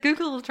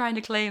Google trying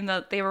to claim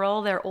that they were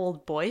all their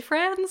old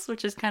boyfriends,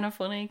 which is kind of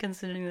funny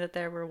considering that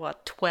there were,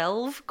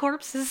 12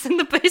 corpses in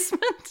the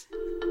basement?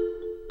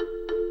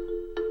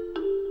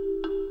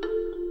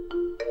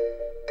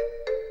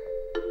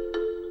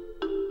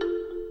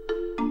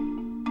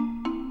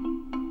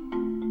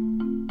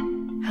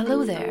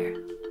 Hello there.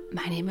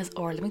 My name is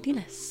Orla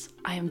McNeilis.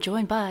 I am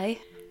joined by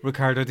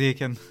Ricardo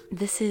Deacon.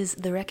 This is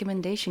The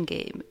Recommendation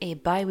Game, a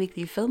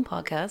bi-weekly film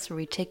podcast where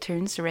we take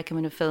turns to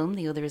recommend a film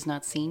the other has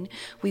not seen.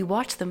 We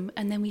watch them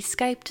and then we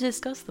Skype to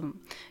discuss them.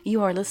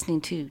 You are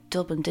listening to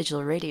Dublin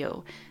Digital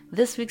Radio.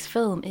 This week's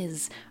film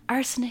is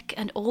Arsenic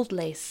and Old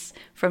Lace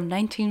from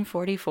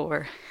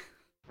 1944.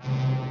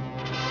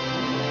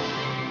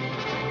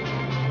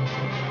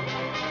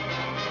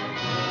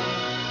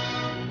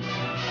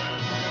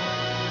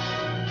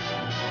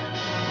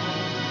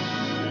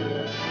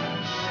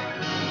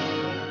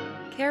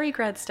 Cary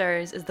Grant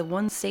stars as the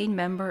one sane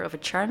member of a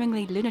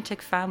charmingly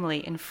lunatic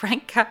family in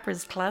Frank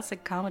Capra's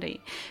classic comedy.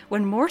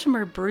 When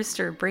Mortimer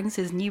Brewster brings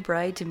his new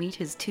bride to meet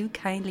his two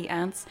kindly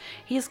aunts,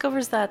 he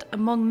discovers that,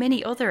 among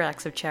many other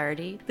acts of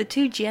charity, the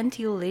two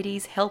genteel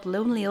ladies help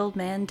lonely old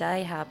men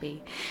die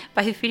happy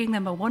by feeding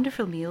them a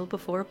wonderful meal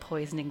before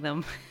poisoning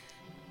them.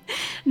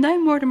 Now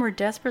Mortimer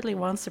desperately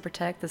wants to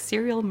protect the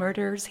serial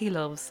murderers he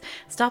loves,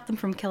 stop them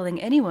from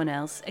killing anyone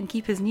else, and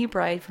keep his new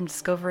bride from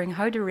discovering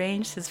how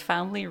deranged his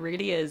family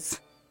really is.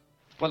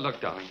 Well,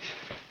 look, darlings.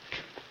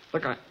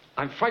 Look,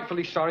 I'm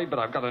frightfully sorry, but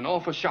I've got an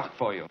awful shock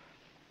for you.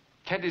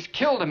 Ted has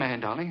killed a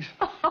man, darlings.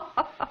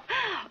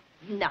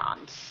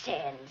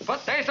 Nonsense.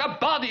 But there's a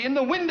body in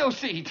the window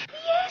seat.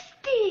 Yes,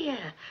 dear.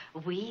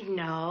 We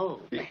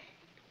know.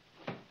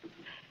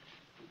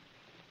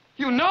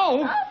 You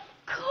know? Of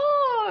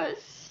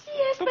course.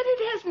 Yes, but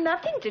it has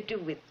nothing to do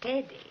with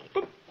Teddy.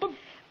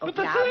 But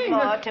the now, thing...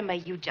 Mortimer,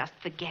 you just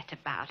forget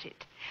about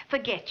it.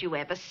 Forget you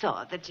ever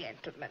saw the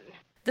gentleman.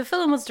 The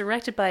film was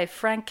directed by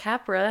Frank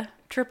Capra,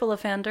 triple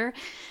offender,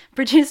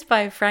 produced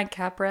by Frank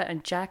Capra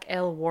and Jack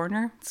L.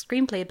 Warner,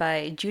 screenplay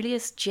by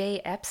Julius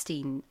J.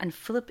 Epstein and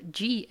Philip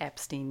G.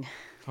 Epstein.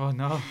 Oh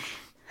no.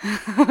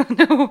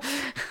 No.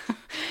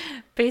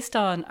 Based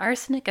on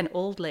Arsenic and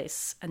Old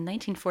Lace, a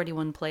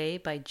 1941 play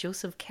by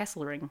Joseph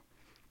Kesselring.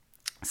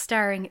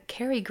 Starring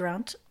Cary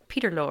Grant,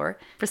 Peter Lorre,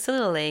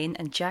 Priscilla Lane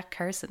and Jack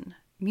Carson.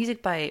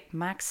 Music by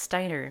Max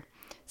Steiner.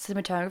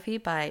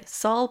 Cinematography by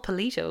Saul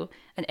Polito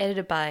and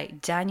edited by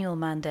Daniel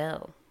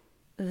Mandel.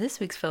 This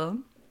week's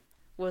film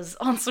was,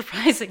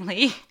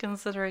 unsurprisingly,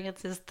 considering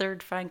it's his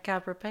third Frank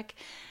Capra pick,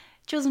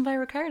 chosen by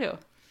Ricardo.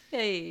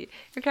 Hey,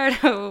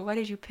 Ricardo, why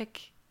did you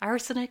pick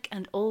Arsenic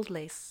and Old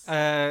Lace?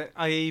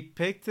 I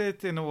picked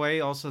it in a way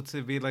also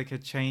to be like a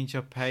change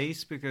of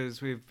pace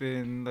because we've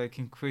been like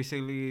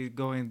increasingly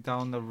going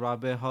down the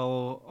rabbit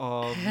hole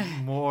of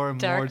more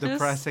and more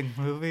depressing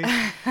movies.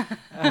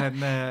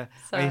 And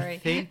I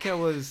think I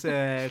was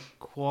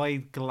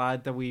quite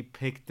glad that we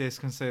picked this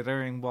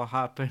considering what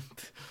happened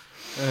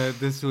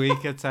this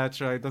week,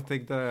 etc. I don't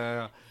think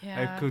that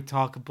I could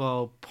talk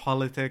about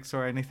politics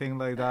or anything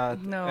like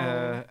that.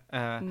 No,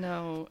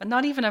 no. And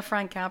not even a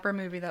Frank Capra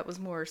movie that was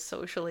more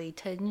socially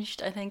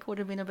tinged, I think, would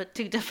have been a bit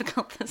too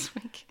difficult this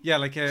week. Yeah,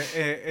 like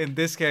in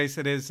this case,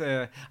 it is.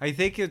 I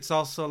think it's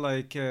also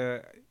like...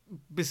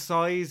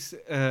 besides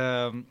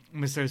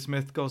Mr.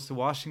 Smith Goes to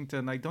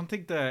Washington, I don't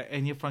think that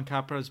any of Frank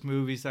Capra's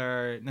movies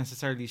are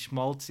necessarily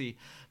schmaltzy,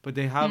 but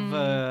they have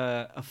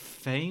a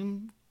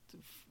fame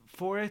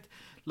for it.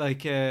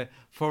 Like,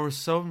 for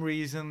some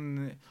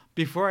reason,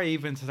 before I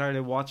even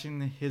started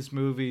watching his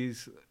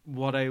movies,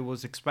 what I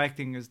was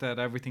expecting is that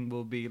everything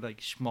will be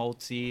like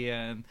schmaltzy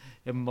and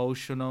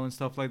emotional and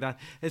stuff like that.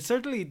 It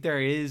certainly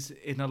there is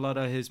in a lot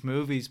of his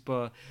movies,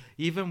 but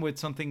even with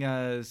something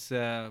as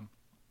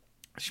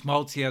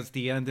schmaltzy as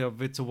the end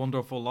of It's a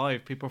Wonderful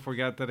Life, people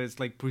forget that it's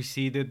like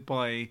preceded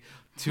by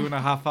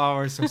 2.5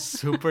 hours of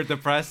super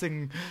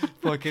depressing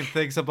fucking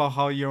things about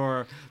how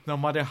you're, no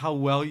matter how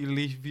well you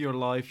live your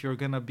life, you're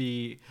gonna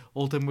be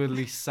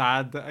ultimately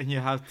sad and you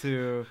have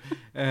to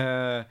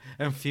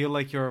and feel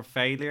like you're a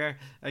failure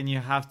and you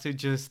have to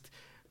just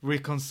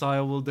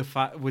reconcile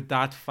with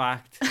that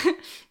fact.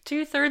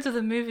 2/3 of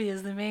the movie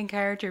is the main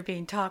character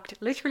being talked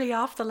literally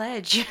off the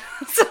ledge.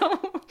 So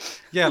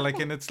yeah, like,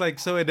 and it's like,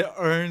 so it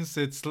earns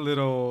its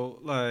little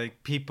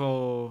like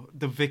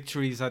the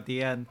victories at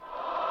the end.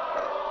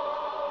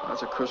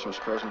 That's a Christmas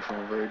present from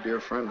a very dear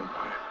friend of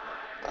mine.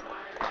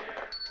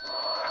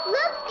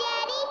 Look,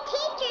 Daddy,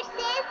 teacher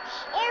says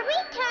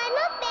every time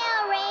a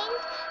bell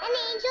rings, an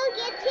angel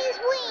gets his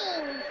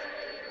wings.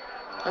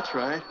 That's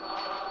right.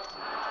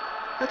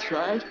 That's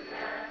right.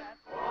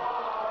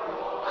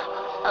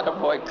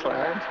 Attaboy,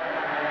 Clarence.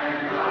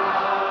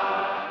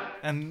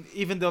 And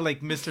even though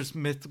like Mr.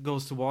 Smith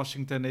Goes to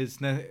Washington is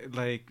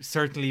like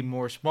certainly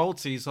more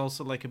schmaltzy, it's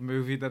also like a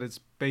movie that is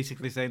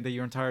basically saying that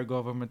your entire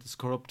government is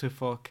corrupt to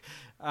fuck,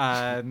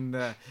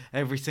 and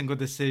every single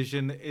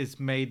decision is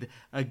made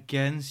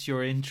against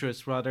your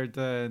interest rather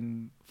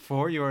than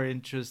for your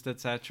interest,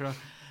 etc.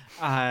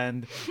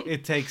 And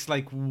it takes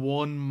like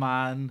one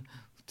man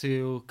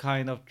to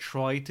kind of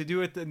try to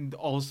do it. And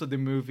also the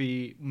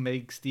movie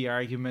makes the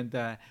argument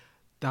that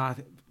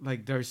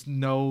like there's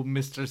no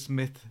Mr.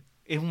 Smith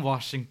in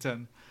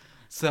Washington.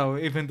 So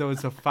even though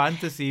it's a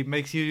fantasy, it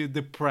makes you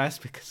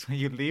depressed because when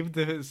you leave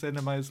the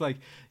cinema, it's like,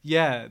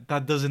 yeah,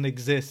 that doesn't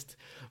exist.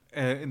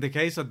 In the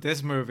case of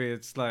this movie,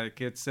 it's like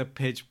it's a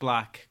pitch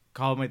black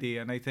comedy,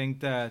 and I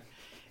think that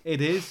it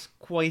is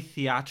quite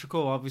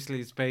theatrical. Obviously,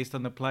 it's based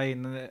on the play,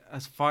 and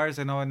as far as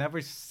I know, I've never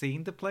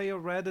seen the play or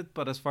read it,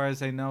 but as far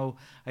as I know,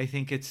 I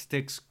think it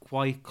sticks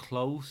quite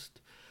close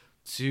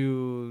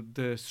to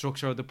the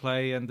structure of the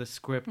play and the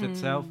script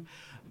itself.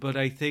 But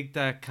I think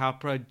that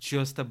Capra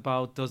just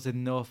about does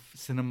enough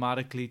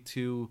cinematically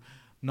to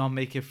not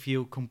make it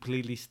feel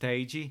completely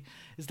stagey.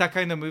 It's that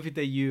kind of movie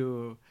that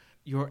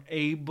you're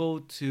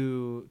able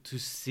to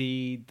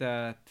see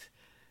that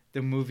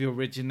the movie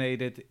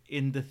originated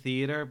in the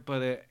theater,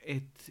 but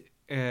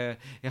it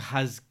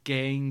has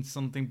gained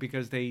something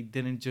because they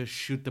didn't just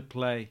shoot the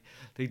play.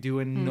 They do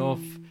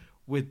enough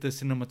with the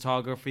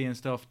cinematography and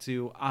stuff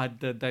to add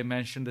the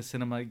dimension the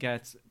cinema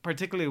gets,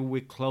 particularly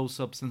with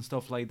close-ups and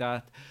stuff like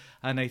that.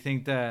 And I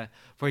think that,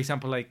 for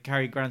example, like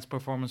Cary Grant's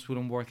performance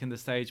wouldn't work in the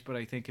stage, but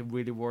I think it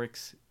really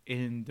works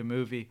in the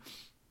movie.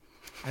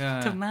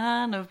 The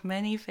man of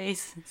many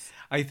faces.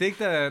 I think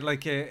that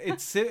like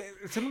it's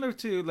similar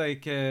to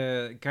like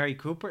Gary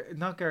Cooper,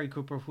 not Gary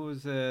Cooper,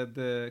 who's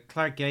the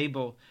Clark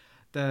Gable.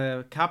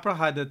 The Capra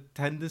had a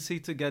tendency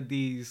to get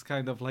these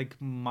kind of like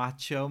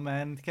macho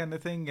men kind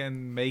of thing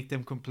and make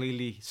them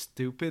completely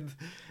stupid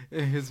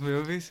in his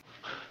movies.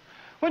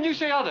 When you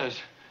say others,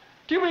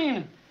 do you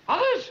mean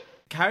others?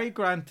 Cary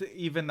Grant,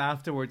 even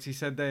afterwards, he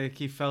said that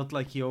he felt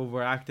like he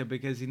overacted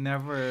because he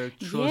never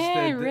trusted.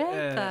 Yeah, I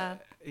read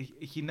that.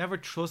 He never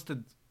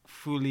trusted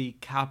fully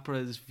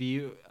Capra's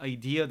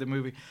idea of the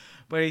movie.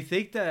 But I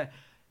think the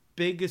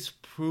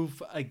biggest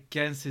proof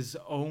against his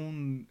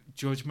own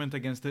judgment,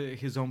 against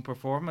his own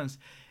performance,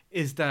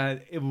 is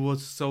that it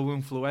was so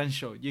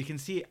influential. You can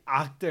see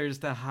actors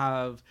that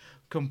have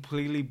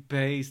completely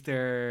based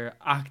their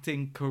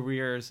acting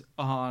careers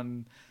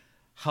on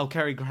how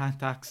Cary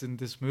Grant acts in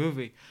this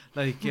movie.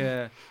 Like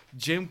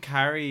Jim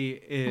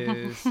Carrey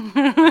is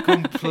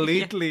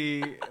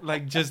completely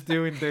like just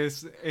doing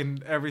this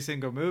in every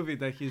single movie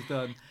that he's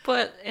done.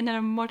 But in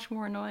a much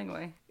more annoying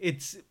way.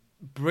 It's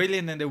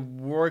brilliant and it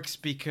works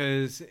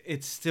because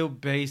it's still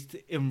based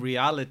in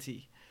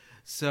reality.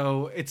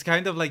 So it's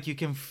kind of like you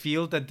can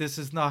feel that this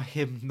is not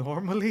him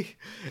normally.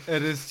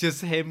 It is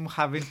just him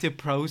having to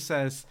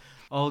process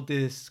all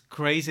this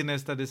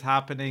craziness that is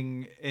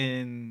happening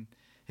in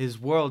his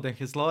world and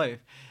his life,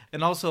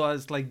 and also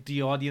as like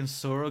the audience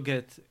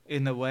surrogate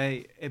in a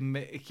way.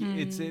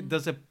 It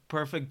does a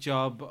perfect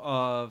job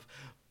of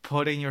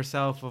putting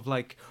yourself of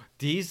like,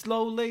 these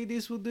low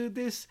ladies will do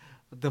this,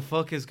 the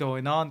fuck is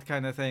going on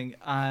kind of thing.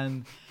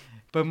 And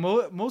but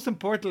most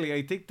importantly,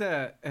 I think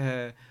that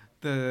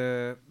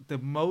the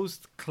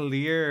most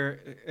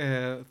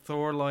clear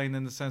Thor line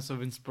in the sense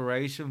of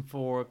inspiration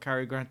for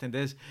Cary Grant in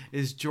this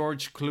is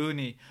George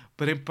Clooney,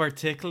 but in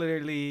particular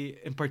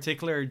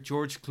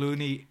George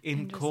Clooney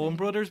in Coen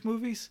Brothers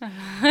movies.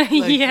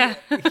 Yeah.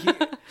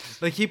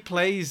 He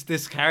plays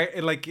this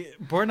character, like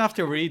Born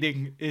After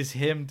Reading is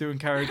him doing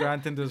Cary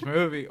Grant in this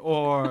movie,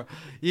 or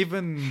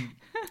even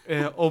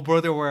Oh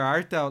Brother Where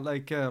Art Thou?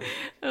 Like I'm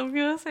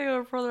gonna say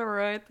Oh Brother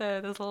Where Art Thou.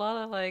 There's a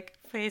lot of like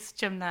face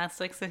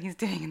gymnastics that he's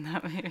doing in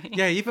that movie.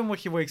 Yeah, even when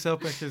he wakes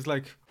up and he's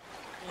like,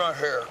 My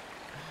hair.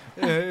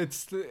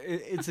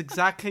 it's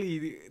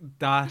exactly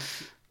that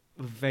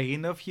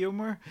vein of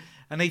humor,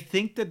 and I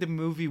think that the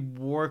movie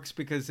works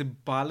because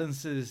it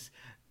balances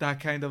that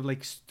kind of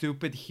like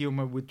stupid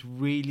humor with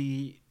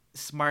really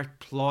smart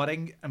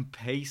plotting and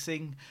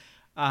pacing,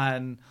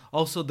 and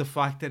also the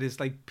fact that it's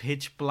like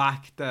pitch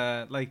black.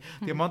 The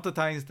amount of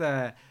times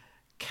that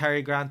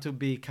Cary Grant would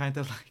be kind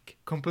of like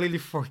completely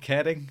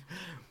forgetting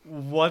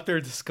what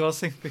they're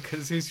discussing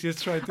because he's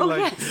just trying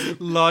to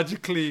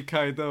logically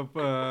kind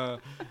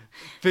of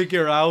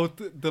figure out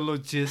the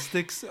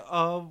logistics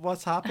of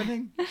what's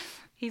happening.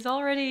 He's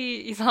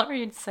already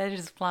decided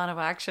his plan of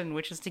action,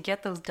 which is to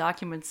get those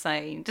documents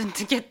signed and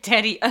to get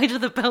Teddy out of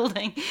the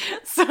building.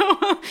 So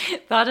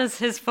that is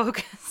his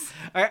focus.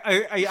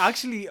 I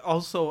actually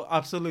also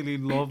absolutely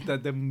love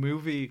that the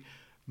movie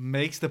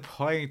makes the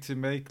point to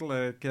make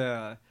like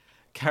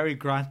Cary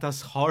Grant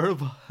as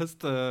horrible as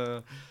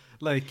the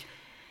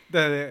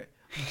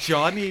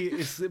Johnny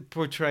is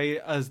portrayed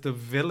as the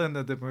villain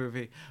of the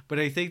movie, but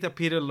I think that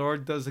Peter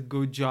Lorre does a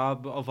good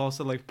job of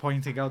also like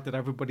pointing out that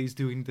everybody's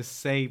doing the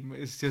same.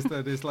 It's just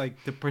that it's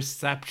like the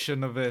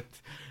perception of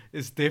it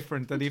is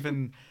different, and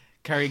even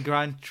Cary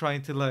Grant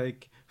trying to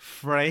like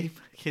frame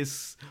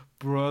his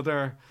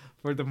brother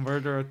for the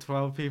murder of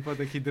 12 people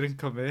that he didn't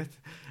commit,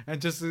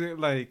 and just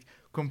like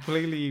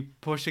completely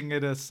pushing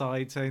it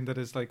aside, saying that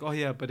it's like, oh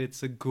yeah, but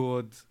it's a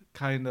good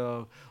kind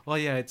of, oh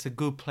yeah, it's a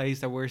good place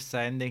that we're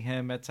sending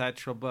him,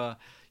 etc. But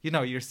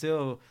you're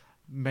still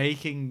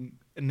making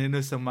an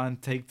innocent man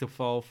take the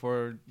fall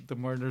for the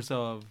murders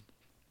of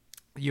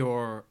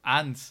your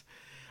aunts.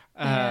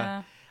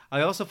 Yeah.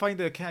 I also find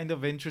it kind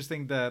of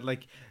interesting that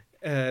like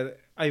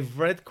I've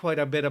read quite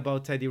a bit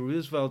about Teddy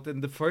Roosevelt,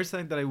 and the first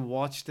time that I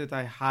watched it,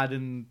 I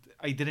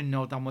didn't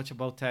know that much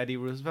about Teddy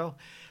Roosevelt.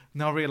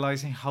 Not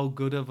realizing how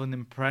good of an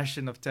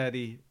impression of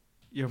Teddy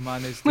your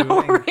man is doing.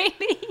 Oh,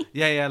 really?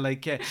 Yeah,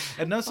 like,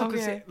 and also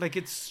Okay. like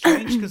it's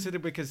strange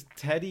considered because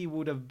Teddy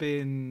would have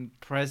been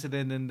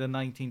president in the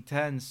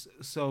 1910s.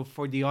 So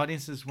for the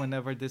audiences,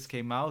 whenever this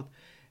came out,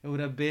 it would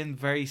have been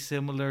very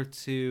similar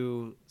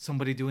to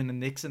somebody doing a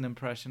Nixon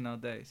impression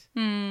nowadays.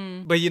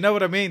 But you know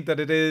what I mean? That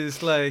it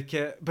is like,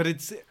 but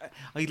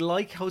I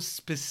like how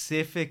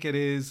specific it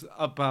is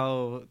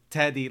about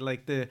Teddy.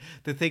 Like the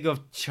thing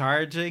of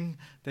charging,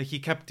 that he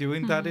kept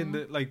doing that in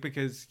the, like,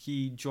 because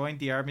he joined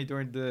the army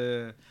during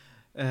the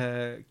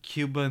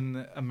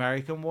Cuban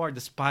American War,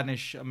 the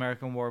Spanish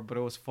American War, but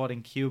it was fought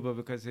in Cuba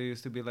because it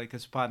used to be like a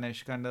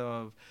Spanish kind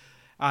of,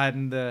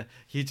 and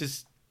he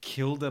just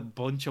killed a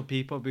bunch of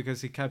people because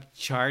he kept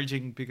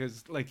charging,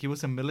 because like he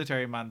was a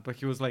military man, but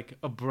he was like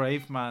a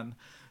brave man,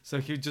 so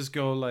he'd just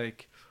go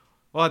like,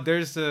 oh,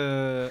 there's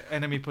a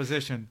enemy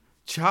position,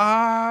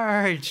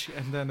 charge,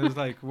 and then it's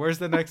like, where's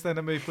the next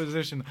enemy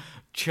position,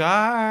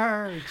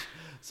 charge.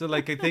 So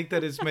like I think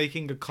that it's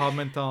making a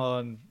comment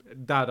on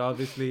that,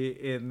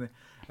 obviously,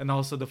 and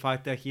also the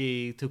fact that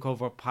he took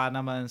over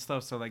Panama and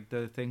stuff. So like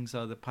the things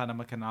of the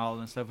Panama Canal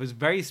and stuff is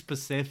very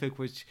specific,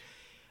 which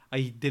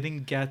I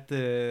didn't get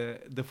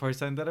the first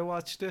time that I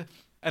watched it.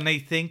 And I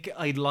think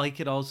I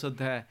like it also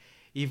that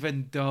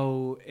even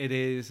though it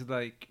is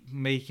like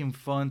making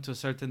fun to a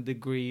certain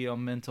degree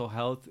on mental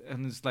health,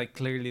 and it's like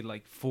clearly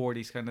like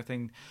 40s kind of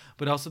thing,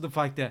 but also the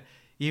fact that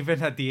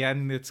even at the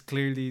end it's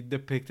clearly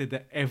depicted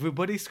that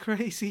everybody's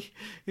crazy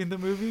in the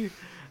movie.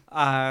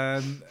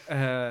 And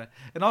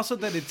also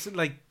that it's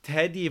like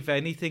Teddy, if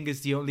anything, is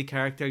the only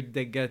character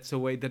that gets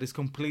away, that is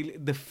completely,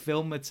 the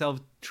film itself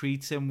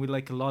treats him with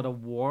like a lot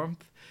of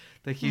warmth,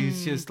 that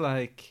he's just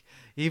like,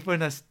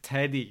 even as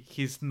Teddy,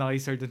 he's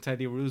nicer than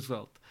Teddy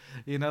Roosevelt,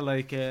 you know,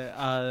 like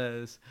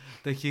as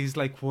that he's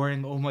like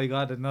wearing, oh my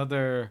god,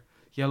 another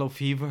yellow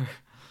fever,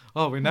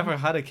 oh, we never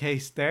had a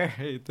case there,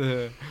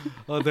 the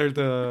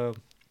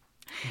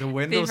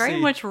window seat.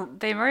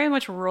 They very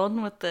much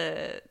run with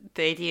the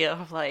idea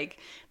of like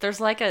there's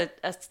like a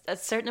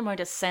certain amount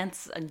of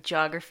sense and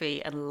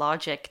geography and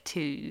logic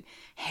to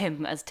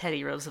him as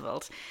Teddy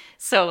Roosevelt.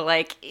 So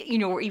like, you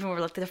know, even we're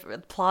like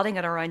plotting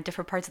it around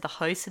different parts of the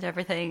house and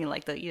everything, and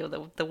like the, you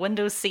know, the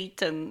window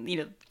seat and, you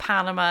know,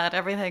 Panama and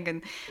everything,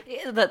 and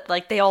that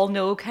like they all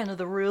know kind of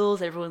the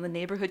rules. Everyone in the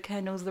neighborhood kind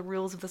of knows the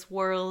rules of this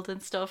world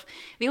and stuff.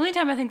 The only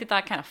time I think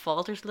that kind of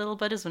falters a little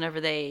bit is whenever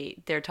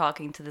they're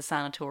talking to the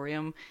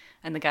sanatorium.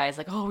 And the guy's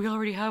like, oh, we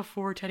already have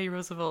 4 Teddy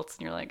Roosevelts.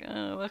 And you're like,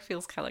 oh, that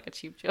feels kind of like a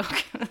cheap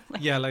joke. Like,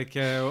 yeah, like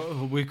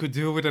we could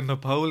do with a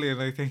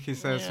Napoleon, I think he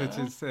says, which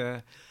is...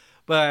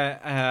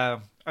 but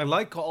I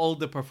like all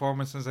the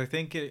performances. I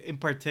think in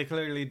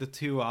particularly the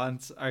 2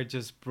 aunts are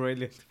just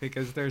brilliant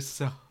because they're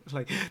so,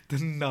 like, the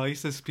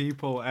nicest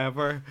people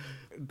ever.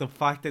 The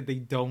fact that they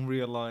don't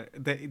realize,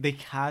 they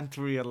can't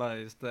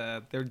realize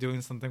that they're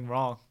doing something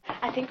wrong.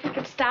 I think we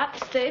could start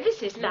the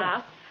services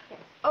now.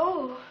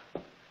 Oh,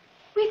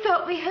 we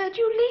thought we heard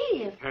you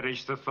leave.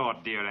 Perish the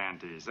thought, dear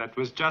aunties. That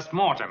was just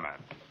Mortimer.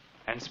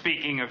 And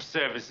speaking of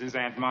services,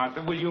 Aunt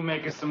Martha, will you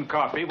make us some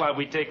coffee while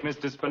we take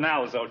Mr.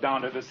 Spinalzo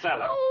down to the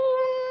cellar?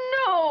 Oh,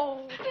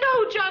 no.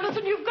 No,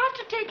 Jonathan, you've got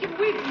to take him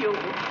with you.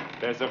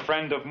 There's a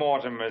friend of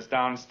Mortimer's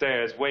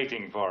downstairs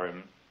waiting for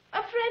him.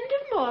 A friend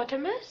of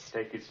Mortimer's?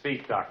 Take his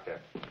feet, Doctor.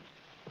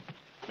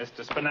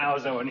 Mr.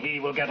 Spinalzo and he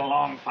will get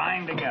along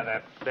fine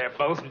together. They're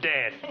both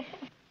dead.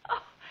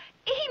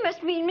 He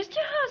must mean Mr.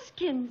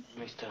 Hoskins.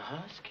 Mr.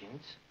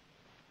 Hoskins?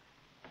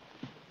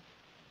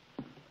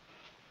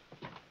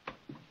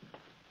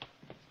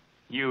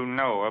 You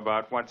know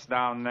about what's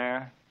down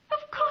there?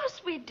 Of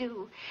course we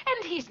do.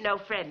 And he's no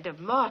friend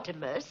of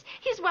Mortimer's.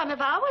 He's one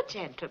of our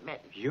gentlemen.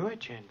 You're a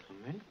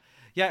gentleman?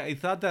 Yeah, I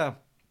thought that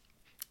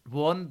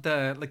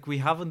like we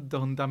haven't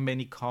done that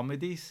many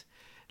comedies,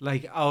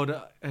 like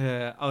out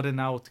and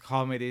out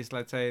comedies,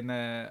 let's say,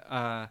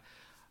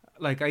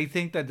 like, I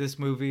think that this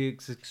movie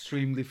is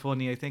extremely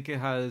funny. I think it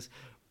has,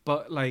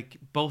 but like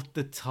both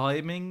the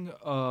timing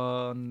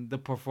on the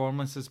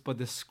performances, but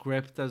the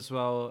script as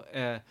well.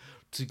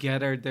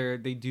 Together,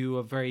 they do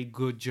a very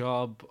good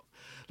job.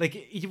 Like,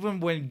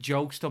 even when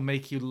jokes don't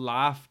make you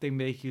laugh, they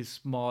make you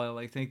smile.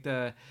 I think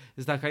that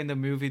is that kind of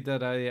movie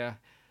that I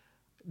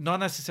not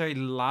necessarily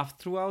laugh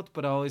throughout,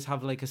 but I always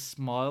have like a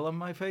smile on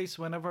my face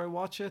whenever I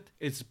watch it.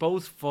 It's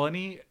both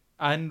funny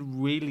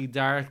and really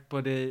dark,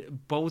 but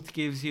it both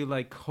gives you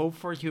like hope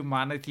for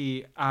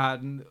humanity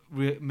and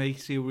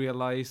makes you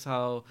realize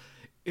how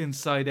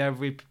inside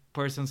every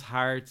person's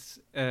hearts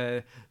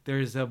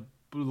there's a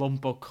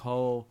lump of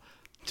coal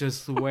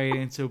just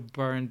waiting to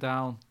burn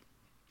down.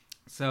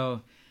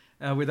 So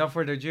without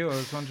further ado, I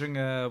was wondering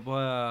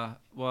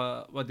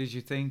what did you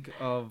think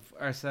of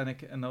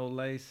Arsenic and Old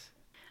Lace?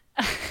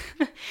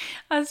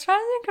 I was trying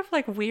to think of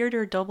like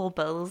weirder double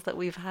bills that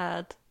we've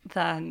had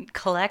than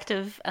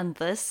Collective and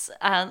this,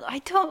 and I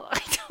don't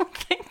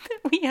think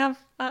that we have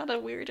had a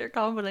weirder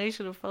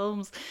combination of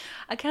films.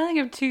 I can't think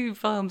of two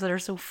films that are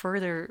so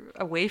further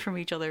away from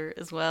each other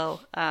as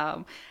well.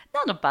 Not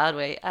in a bad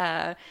way.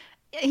 Yeah,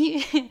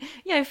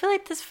 I feel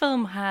like this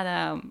film had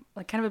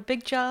like kind of a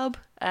big job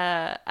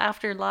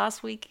after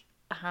last week.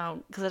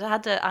 Because it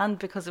had to, and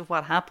because of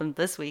what happened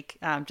this week,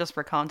 just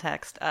for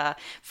context,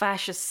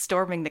 fascists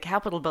storming the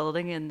Capitol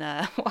building in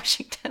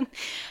Washington.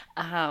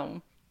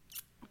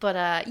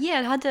 But yeah,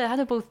 it had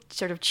to both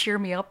sort of cheer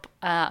me up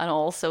and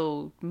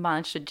also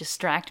manage to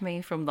distract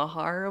me from the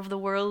horror of the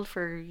world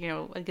for,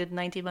 a good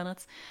 90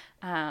 minutes.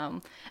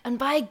 And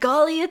by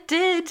golly, it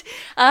did.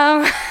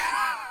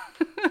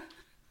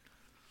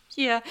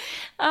 Yeah.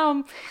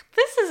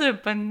 This is a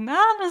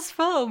bananas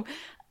film.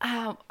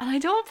 And I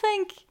don't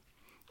think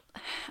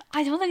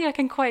I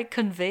can quite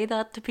convey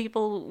that to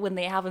people when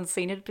they haven't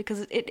seen it,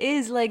 because it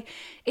is like,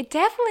 it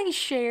definitely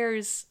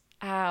shares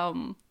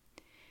like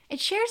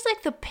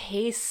the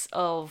pace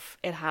of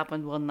It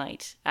Happened One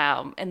Night,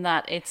 in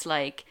that it's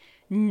like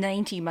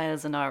 90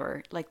 miles an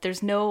hour. Like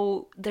there's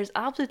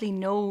absolutely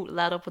no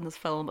let up in this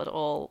film at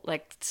all.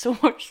 Like so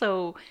much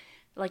so,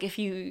 like if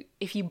you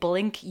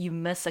blink, you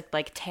miss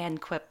like 10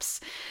 quips,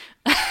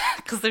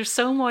 because there's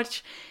so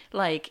much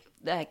like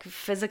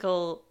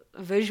physical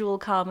visual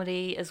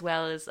comedy, as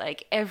well as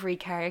like every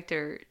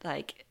character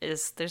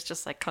there's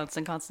just like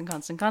constant,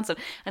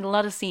 and a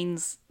lot of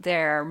scenes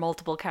there are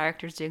multiple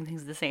characters doing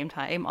things at the same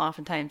time.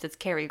 Oftentimes it's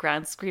Cary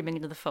Grant screaming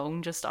into the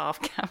phone just off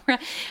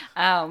camera.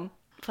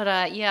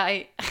 But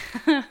yeah,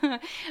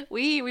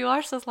 we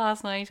watched this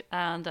last night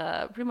and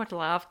pretty much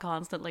laughed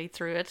constantly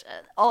through it.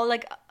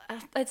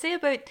 I'd say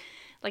about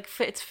like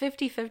it's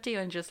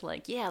 50-50 on just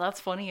like, yeah,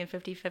 that's funny, and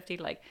 50-50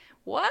 like,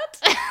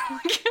 what?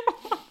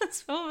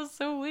 This film is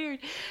so weird.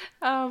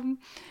 I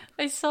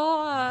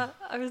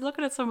was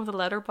looking at some of the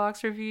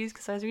Letterboxd reviews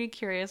because I was really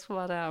curious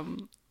what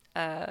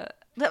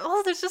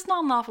there's just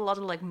not an awful lot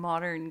of like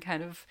modern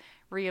kind of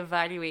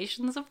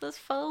reevaluations of this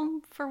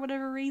film for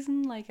whatever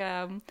reason. Like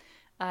I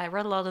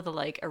read a lot of the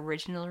like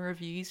original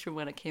reviews from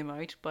when it came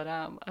out, but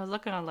I was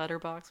looking on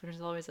Letterboxd, which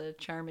is always a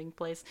charming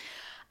place,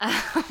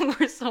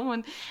 where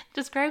someone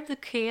described the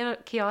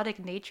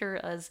chaotic nature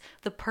as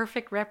the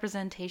perfect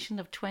representation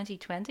of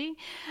 2020,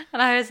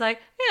 and I was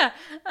like, yeah.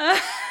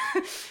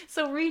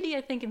 So really,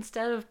 I think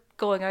instead of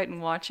going out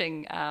and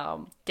watching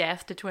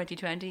Death to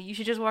 2020, you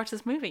should just watch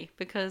this movie,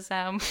 because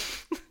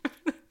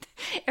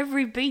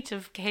every beat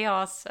of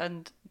chaos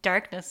and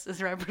darkness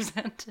is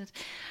represented.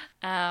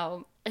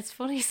 It's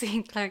funny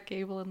seeing Clark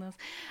Gable in this.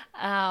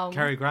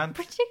 Cary Grant.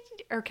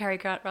 Cary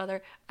Grant,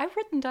 rather. I've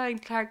written down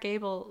Clark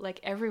Gable like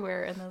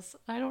everywhere in this.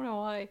 I don't know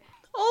why.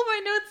 All my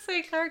notes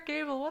say Clark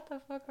Gable. What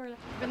the fuck are they?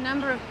 The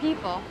number of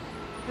people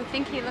who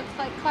think he looks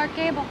like Clark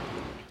Gable.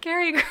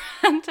 Cary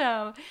Grant.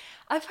 I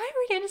find it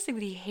really interesting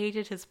that he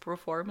hated his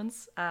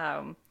performance.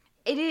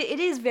 It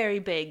is very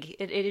big.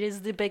 It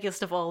is the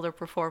biggest of all their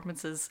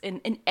performances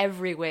in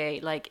every way,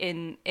 like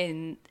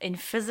in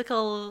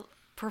physical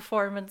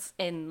performance,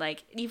 in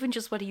like even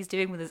just what he's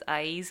doing with his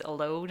eyes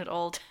alone at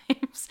all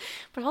times,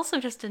 but also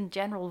just in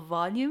general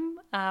volume.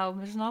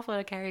 There's an awful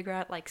lot of Cary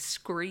Grant like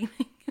screaming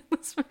in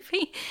this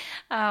movie.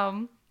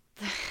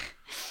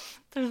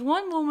 There's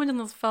one moment in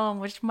this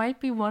film which might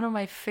be one of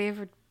my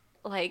favorite.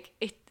 Like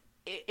it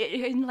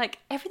like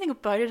everything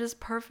about it is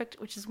perfect,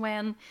 which is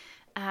when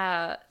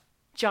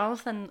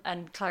Jonathan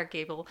and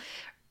Jonathan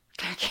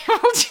and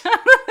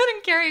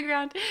Cary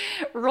Grant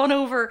run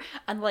over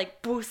and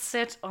like both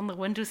sit on the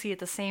window seat at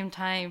the same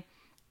time,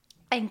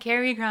 and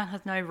Cary Grant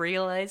has now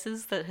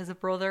realizes that his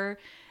brother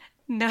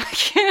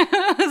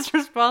is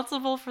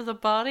responsible for the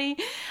body,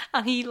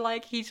 and he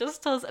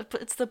just does.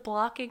 It's the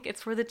blocking.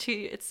 It's where the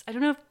two. I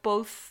don't know if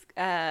both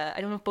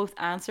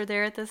answer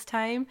there at this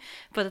time,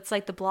 but it's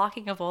like the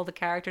blocking of all the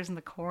characters in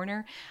the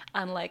corner,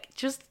 and like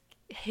just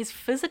his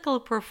physical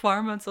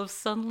performance of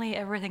suddenly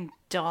everything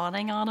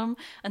dawning on him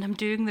and him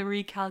doing the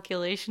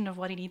recalculation of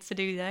what he needs to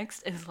do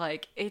next is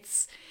like,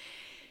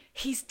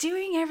 he's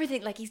doing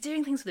everything, like he's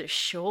doing things with his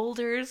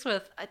shoulders,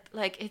 with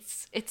like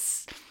it's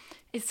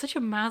such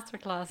a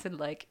masterclass in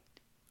like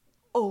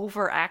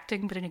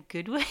overacting, but in a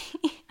good way,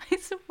 I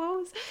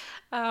suppose.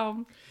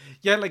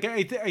 Yeah, like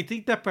I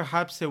think that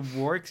perhaps it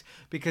works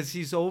because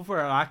he's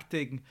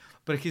overacting,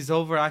 but he's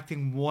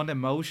overacting one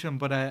emotion.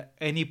 But at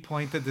any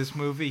point in this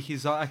movie,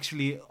 he's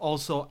actually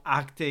also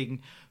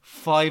acting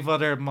 5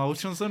 other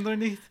emotions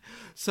underneath.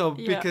 So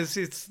because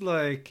it's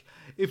like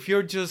if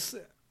you're just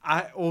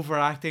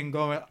overacting,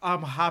 going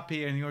I'm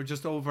happy, and you're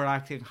just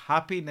overacting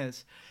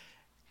happiness,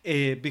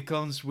 it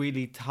becomes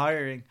really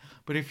tiring.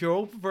 But if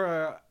you're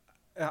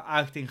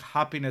acting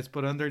happiness,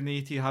 but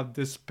underneath you have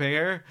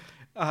despair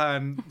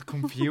and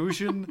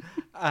confusion,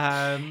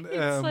 and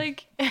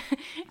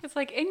it's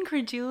like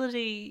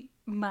incredulity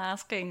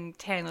masking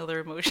 10 other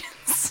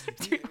emotions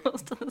through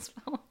most of this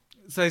film.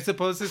 So I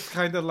suppose it's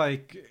kind of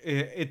like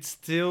it's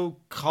still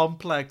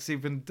complex,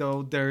 even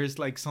though there is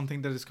like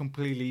something that is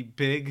completely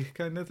big,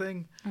 kind of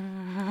thing.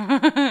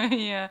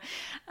 Yeah,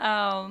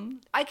 I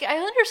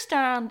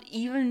understand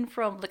even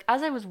from like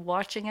as I was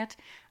watching it,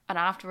 And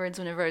afterwards,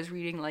 whenever I was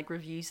reading like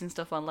reviews and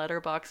stuff on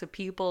Letterboxd of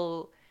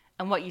people,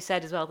 and what you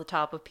said as well at the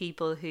top of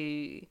people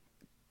who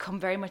come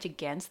very much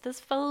against this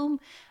film,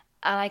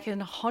 and I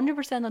can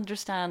 100%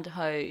 understand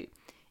how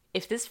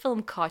if this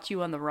film caught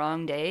you on the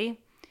wrong day,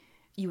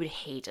 you would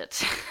hate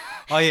it.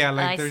 Oh yeah,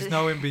 like there's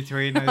no in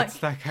between. Like, it's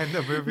that kind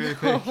of movie, I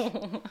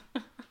think.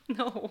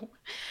 No,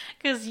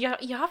 because you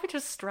have to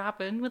just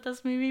strap in with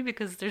this movie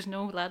because there's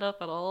no let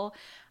up at all.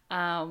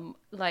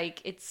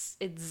 Like it's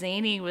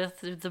zany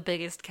with the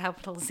biggest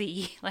capital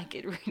Z, like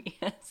it really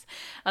is,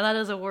 and that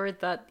is a word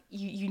that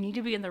you need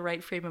to be in the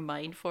right frame of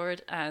mind for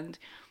it. And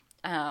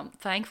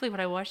thankfully,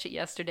 when I watched it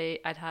yesterday,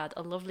 I'd had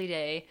a lovely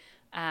day,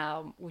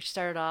 which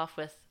started off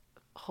with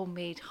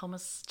homemade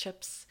hummus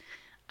chips,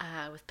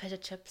 with pita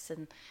chips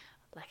and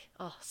like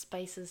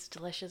spices,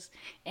 delicious.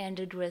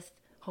 Ended with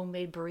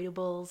homemade burrito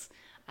bowls.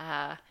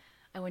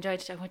 I went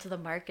to the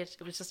market.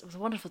 It was a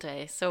wonderful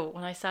day. So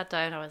when I sat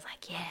down, I was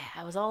like, yeah,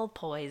 I was all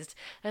poised.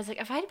 I was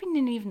like, if I'd been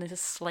in even a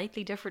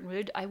slightly different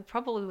mood, I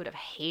probably would have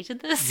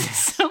hated this.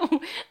 Yes.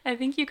 So I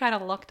think you kind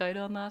of lucked out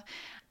on that.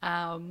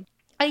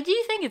 I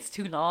do think it's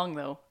too long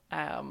though.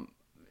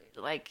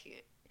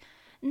 Like,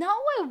 not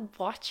while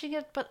watching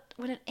it, but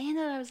when it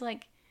ended, I was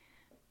like,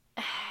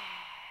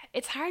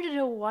 it's hard to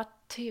know what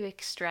to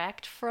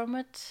extract from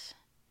it.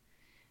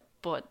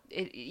 But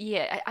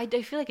I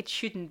feel like it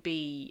shouldn't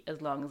be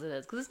as long as it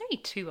is because it's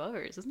nearly 2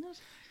 hours, isn't it?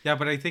 Yeah,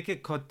 but I think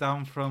it cut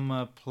down from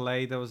a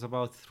play that was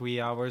about 3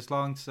 hours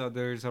long. So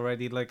there's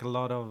already like a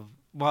lot of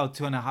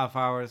 2.5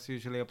 hours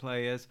usually a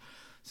play is.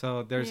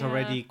 So there's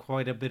already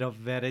quite a bit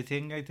of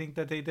editing, I think,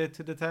 that they did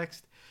to the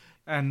text,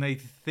 and I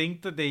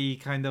think that they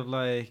kind of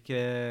like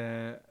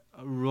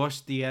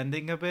rushed the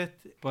ending a bit.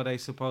 But I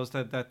suppose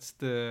that's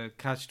the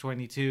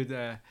catch-22.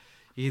 The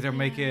either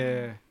make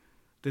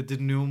the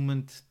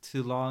denouement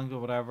too long or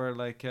whatever,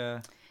 like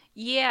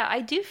yeah,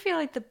 I do feel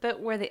like the bit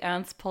where the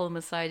ants pull him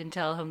aside and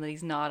tell him that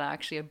he's not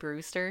actually a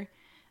Brewster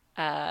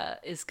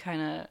is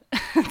kind of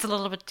it's a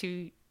little bit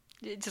too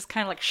just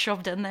kind of like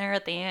shoved in there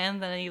at the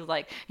end, and he's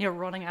like,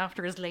 running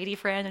after his lady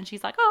friend, and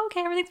she's like, oh,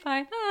 okay, everything's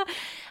fine.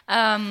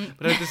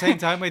 But at the same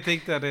time, I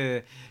think that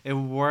it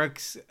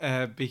works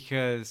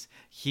because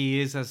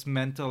he is as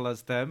mental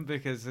as them,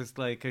 because it's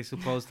like, I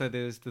suppose that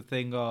is the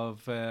thing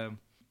of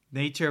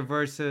nature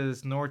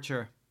versus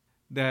nurture.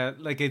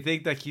 That, like, I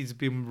think that he's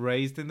been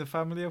raised in the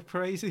family of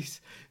crazies,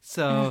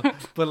 so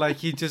but like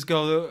he just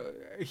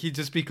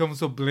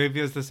becomes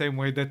oblivious the same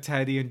way that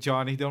Teddy and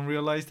Johnny don't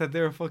realize that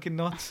they're fucking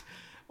nuts,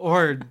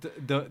 or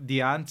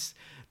the ants,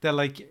 that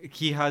like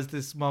he has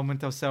this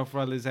moment of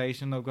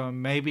self-realization of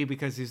going, maybe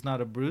because he's not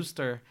a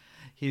Brewster,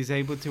 he's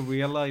able to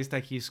realize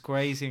that he's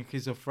crazy and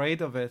he's afraid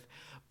of it.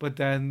 But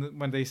then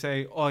when they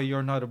say, oh,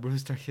 you're not a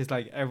Brewster, he's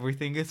like,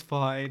 everything is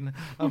fine.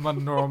 I'm a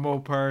normal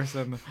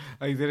person.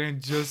 I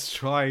didn't just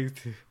try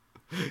to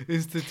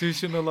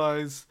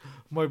institutionalize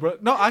my brother.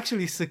 No,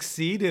 actually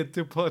succeeded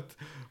to put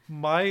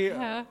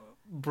my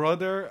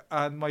brother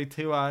and my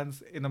 2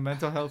 aunts in a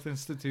mental health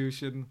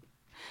institution.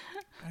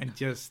 And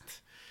just...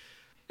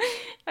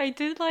 I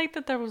did like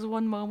that there was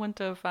one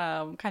moment of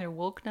kind of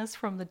wokeness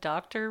from the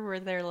doctor where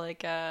they're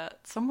like,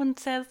 someone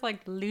says like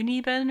loony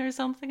bin or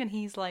something, and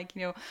he's like,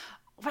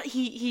 but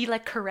he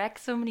like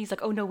corrects him, and he's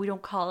like, oh no, we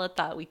don't call it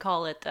that, we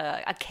call it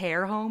a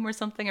care home or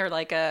something, or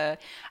like a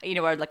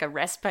or like a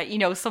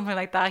respite, something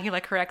like that. He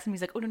like corrects him,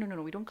 he's like, oh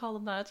no, we don't call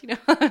them that.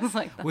 I was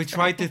like, we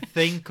try to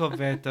think of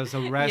it as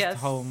a rest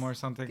home or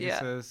something. Yeah,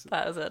 he says.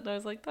 That was it. And I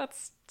was like,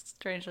 that's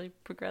strangely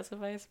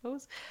progressive, I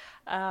suppose.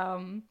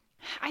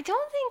 I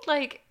don't think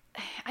like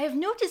I have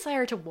no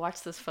desire to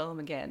watch this film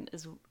again,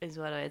 is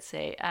what I'd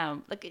say.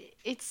 Like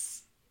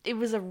it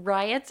was a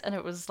riot and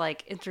it was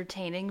like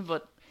entertaining,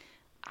 but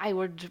I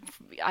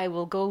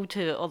will go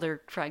to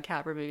other Frank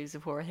Capra movies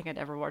before I think I'd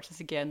ever watch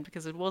this again,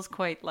 because it was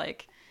quite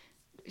like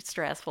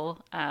stressful.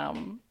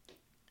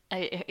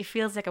 It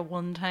feels like a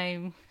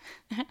one-time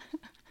thing.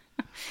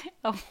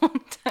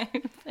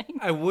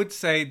 I would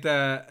say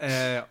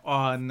that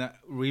on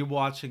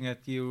rewatching it,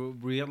 you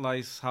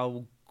realize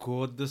how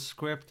good the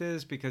script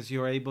is, because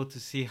you're able to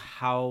see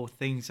how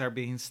things are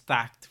being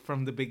stacked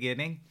from the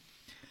beginning.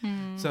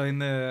 So in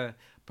the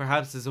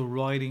perhaps as a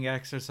writing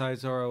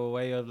exercise or a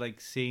way of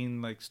like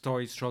seeing like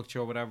story structure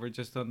or whatever,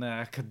 just on the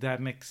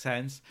academic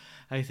sense,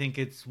 I think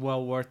it's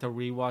well worth a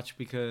rewatch,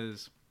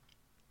 because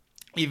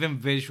even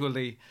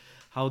visually,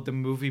 how the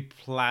movie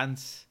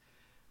plans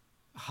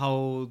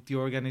how the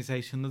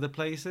organization of the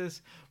place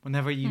is,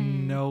 whenever you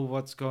know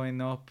what's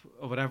going up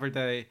or whatever,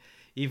 they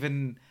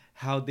even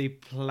how they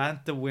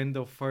plant the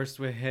window first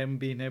with him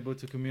being able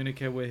to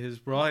communicate with his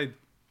bride.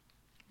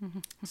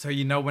 So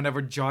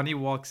whenever Johnny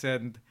walks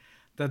in,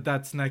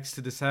 that's next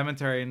to the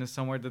cemetery and is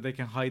somewhere that they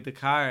can hide the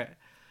car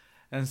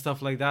and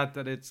stuff like that,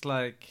 that it's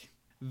like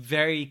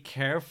very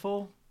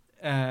careful,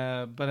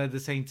 but at the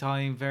same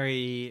time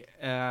very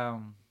a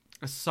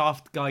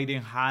soft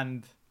guiding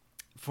hand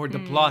for the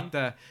plot.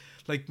 That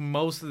like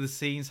most of the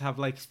scenes have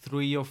like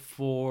 3 or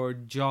 4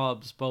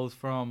 jobs, both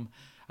from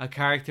a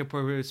character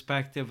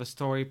perspective, a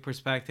story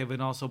perspective,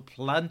 and also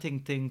planting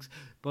things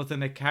both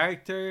in a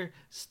character,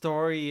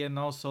 story, and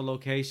also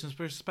locations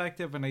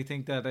perspective. And I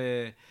think that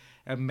it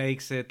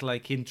makes it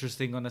like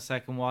interesting on a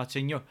second watch,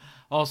 and you're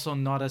also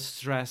not as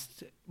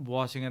stressed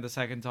watching it the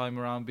second time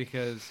around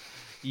because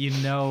you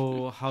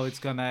know how it's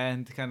gonna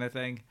end, kind of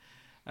thing.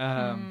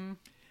 And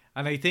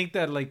I think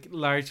that like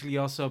largely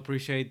also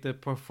appreciate the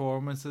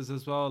performances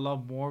as well a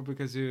lot more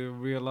because you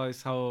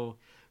realize how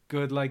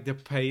good like the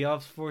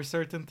payoffs for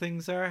certain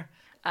things are.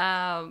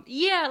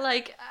 Yeah,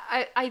 like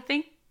I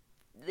think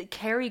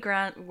Cary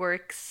Grant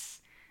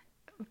works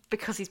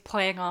because he's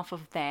playing off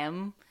of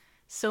them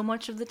so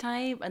much of the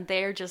time, and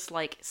they're just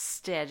like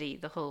steady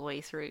the whole way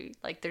through.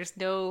 Like there's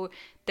no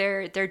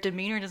their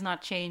demeanor does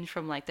not change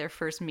from like their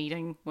first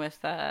meeting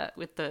with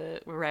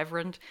the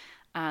Reverend,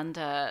 and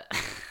the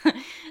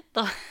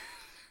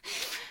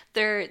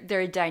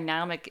their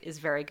dynamic is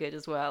very good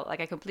as well. Like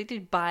I completely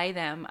buy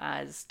them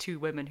as two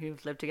women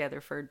who've lived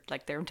together for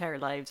like their entire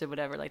lives or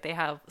whatever. Like they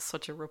have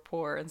such a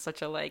rapport and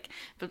such a like,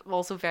 but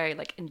also very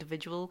like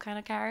individual kind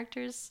of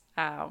characters.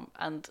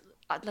 And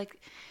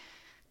like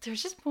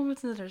there's just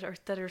moments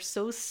that are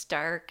so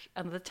stark,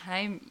 and at the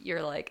time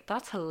you're like,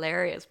 that's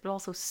hilarious, but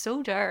also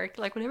so dark.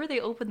 Like whenever they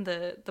open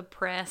the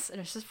press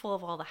and it's just full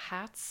of all the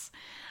hats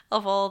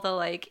of all the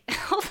like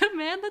all the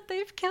men that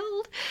they've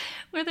killed,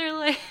 where they're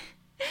like.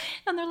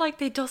 And they're like,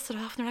 they dust it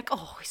off, and they're like,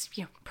 oh, he's,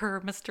 you know,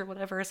 poor Mr.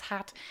 Whatever, his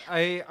hat.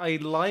 I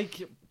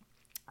like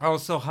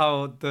also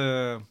how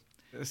the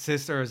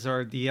sisters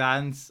or the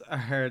aunts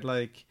are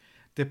like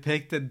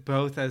depicted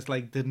both as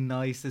like the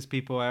nicest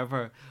people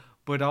ever,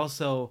 but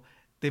also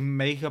they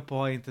make a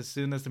point as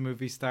soon as the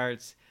movie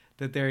starts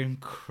that they're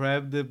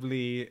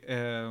incredibly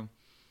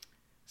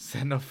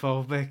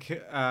xenophobic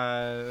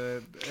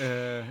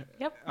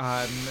Yep.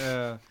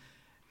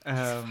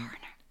 and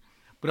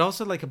but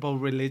also like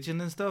about religion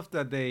and stuff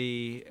that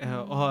they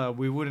oh,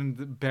 we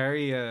wouldn't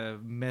bury a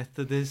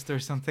Methodist or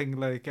something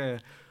like I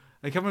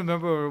can't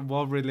remember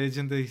what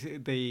religion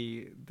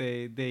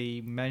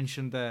they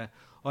mentioned that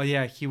oh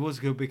yeah, he was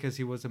good because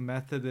he was a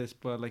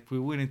Methodist, but like we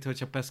wouldn't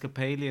touch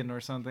Episcopalian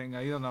or something.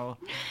 I don't know.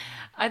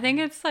 I think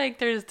it's like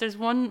there's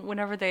one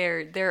whenever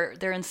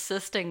they're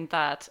insisting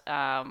that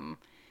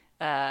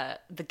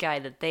the guy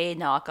that they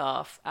knock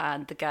off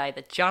and the guy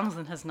that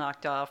Jonathan has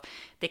knocked off,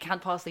 they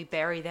can't possibly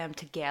bury them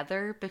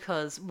together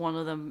because one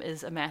of them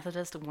is a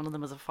Methodist and one of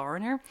them is a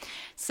foreigner.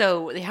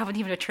 So they haven't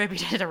even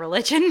attributed a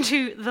religion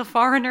to the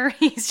foreigner.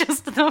 He's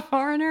just the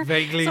foreigner.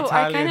 Vaguely so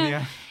Italian, kinda,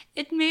 yeah.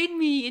 It made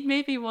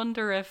me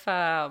wonder if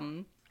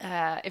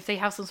they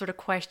have some sort of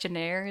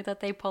questionnaire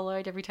that they pull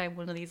out every time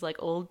one of these like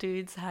old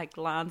dudes like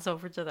lands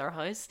over to their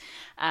house.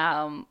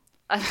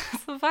 And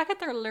the fact that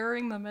they're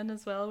luring them in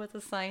as well with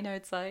a sign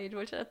outside,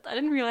 which I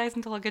didn't realize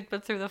until a good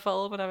bit through the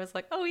film, and I was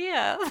like, oh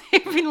yeah,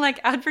 they've been like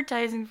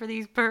advertising for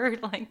these poor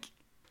like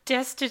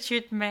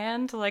destitute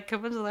men to like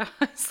come into their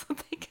house so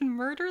they can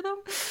murder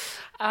them,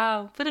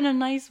 but in a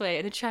nice way,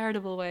 in a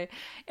charitable way.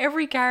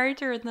 Every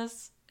character in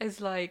this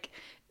is like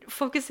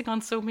focusing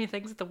on so many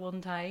things at the one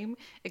time,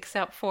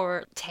 except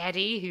for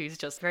Teddy, who's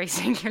just very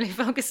singularly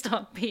focused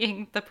on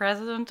being the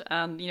president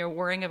and, you know,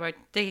 worrying about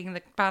digging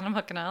the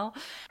Panama Canal.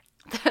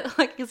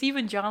 Like, because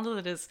even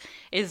Jonathan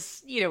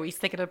is, you know, he's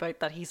thinking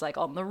about that he's like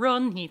on the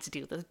run, he needs to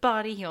deal with his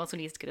body, he also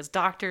needs to get his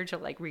doctor to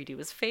like redo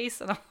his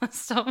face and all that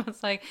stuff.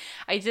 It's like,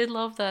 I did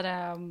love that,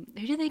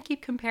 who do they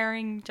keep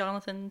comparing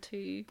Jonathan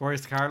to?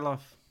 Boris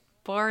Karloff.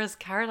 Boris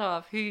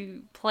Karloff, who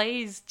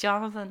plays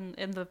Jonathan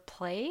in the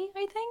play,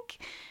 I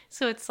think.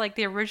 So it's like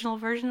the original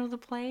version of the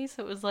play,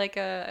 so it was like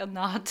a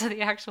nod to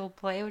the actual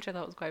play, which I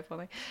thought was quite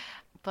funny.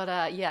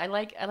 But yeah, I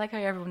like how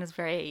everyone is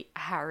very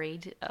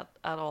harried at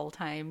all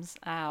times.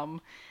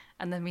 And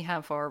then we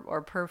have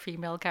our poor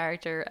female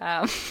character.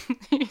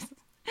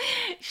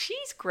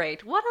 She's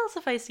great. What else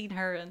have I seen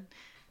her in?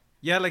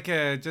 Yeah, like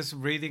just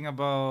reading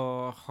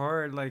about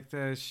her, like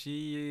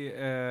she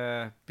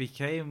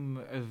became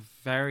a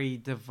very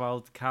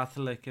devout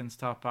Catholic and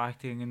stopped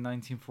acting in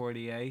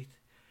 1948.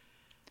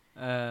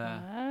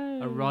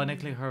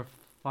 Ironically, her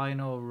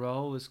final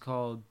role is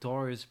called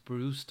Doris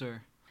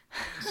Brewster.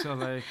 So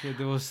like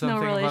there was something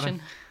no relation. about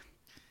it.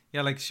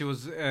 Yeah, like she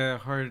was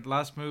her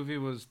last movie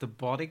was The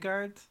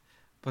Bodyguard,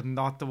 but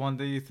not the one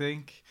that you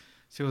think.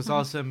 She was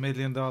also a $1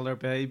 Million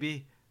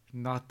Baby,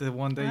 not the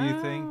one that you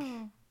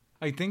think.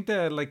 I think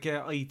that like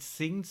I'd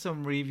seen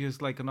some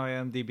reviews like on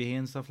IMDb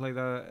and stuff like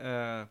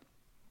that.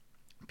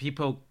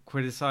 People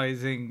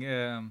criticizing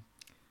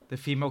the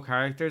female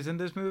characters in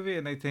this movie,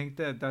 and I think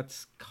that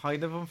that's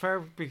kind of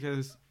unfair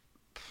because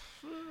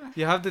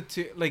you have the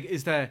two. Like,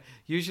 is that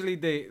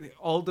usually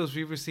all those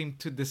reviews seem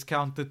to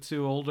discount the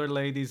two older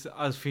ladies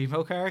as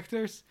female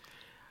characters.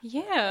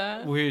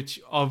 Yeah. Which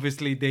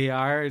obviously they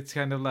are. It's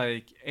kind of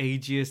like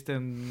ageist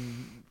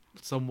and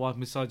somewhat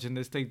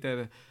misogynistic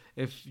that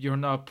if you're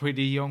not a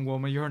pretty young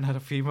woman, you're not a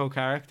female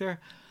character.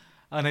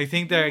 And I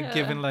think they're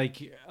given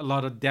like a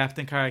lot of depth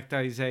and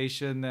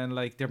characterization and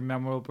like their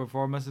memorable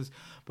performances.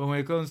 But when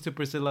it comes to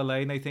Priscilla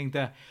Lane, I think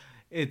that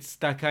it's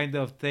that kind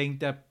of thing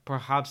that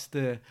perhaps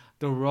the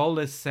role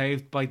is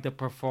saved by the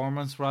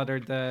performance rather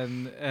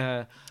than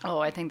Oh,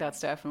 I think that's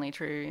definitely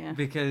true, yeah.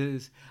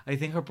 because I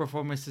think her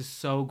performance is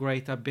so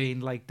great at being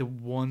like the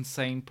one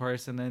sane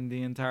person in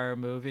the entire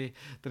movie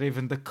that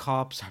even the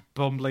cops are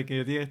bumbling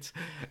idiots,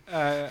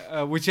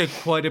 which I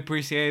quite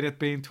appreciated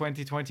being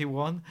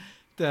 2021.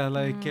 The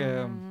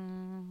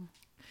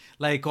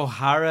like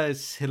O'Hara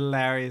is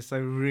hilarious. I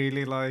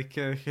really like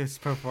his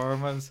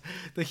performance.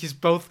 That he's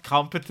both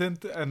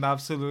competent and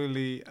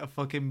absolutely a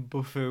fucking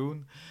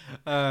buffoon.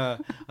 I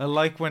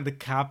like when the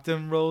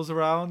captain rolls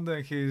around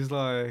and he's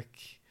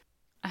like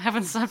I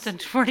haven't slept in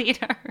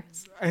 48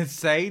 hours. and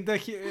saying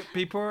that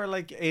people are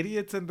like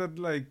idiots and then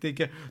like they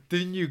get,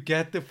 didn't you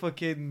get the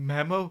fucking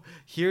memo?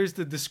 Here's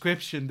the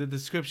description. The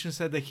description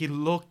said that he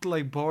looked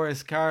like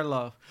Boris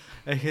Karloff,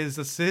 his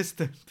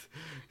assistant.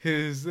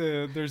 He's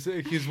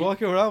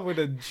walking around with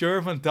a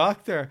German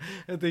doctor,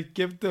 and they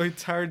give the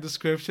entire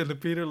description. And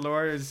Peter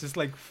Lorre is just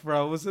like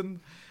frozen,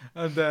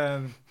 and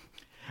I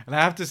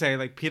have to say,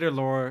 like Peter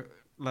Lorre,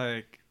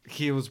 like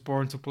he was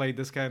born to play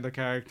this kind of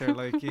character.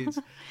 Like he's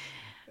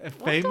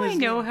What do I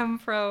know him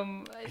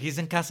from? He's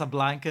in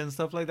Casablanca and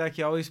stuff like that.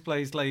 He always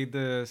plays like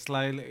the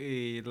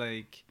slightly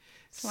like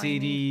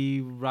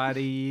seedy,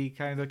 ratty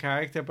kind of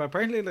character. But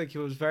apparently, like he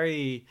was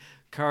very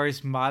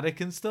charismatic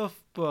and stuff.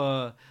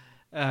 But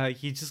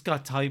he just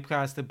got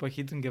typecasted, but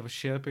he didn't give a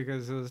shit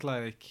because it was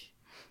like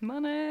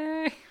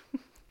money.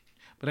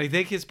 But I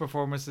think his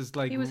performance is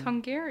like he was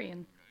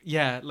Hungarian.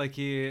 Yeah, like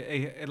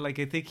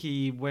I think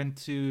he went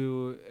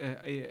to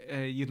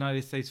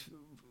United States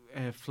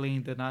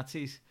fleeing the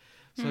Nazis.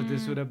 So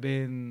this would have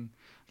been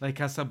like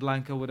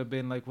Casablanca would have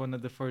been like one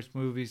of the first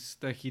movies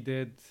that he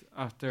did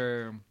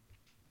after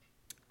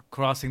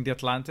crossing the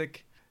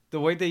Atlantic. The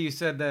way that you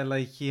said that,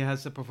 like he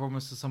has a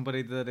performance of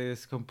somebody that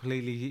is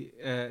completely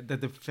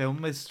that the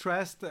film is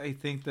stressed. I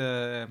think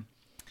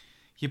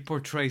he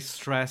portrays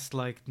stress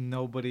like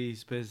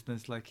nobody's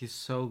business. Like he's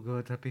so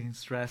good at being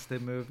stressed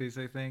in movies.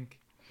 I think.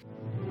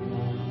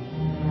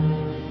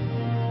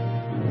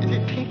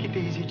 Take it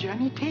easy,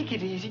 Johnny. Take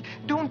it easy.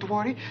 Don't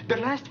worry. The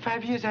last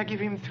 5 years, I give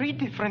him 3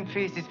 different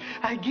faces.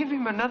 I give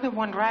him another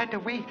one right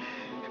away.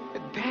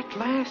 That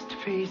last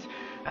face,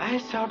 I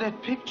saw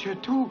that picture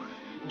too,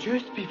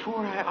 just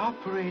before I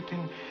operated,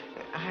 and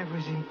I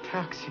was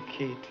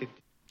intoxicated.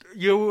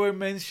 You were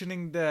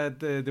mentioning that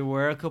there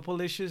were a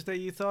couple issues that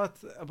you thought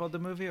about the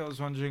movie. I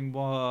was wondering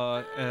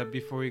what,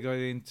 before we go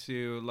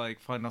into like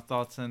final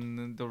thoughts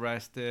and the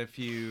rest, if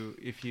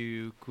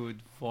you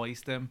could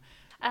voice them.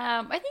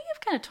 I think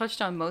I've kind of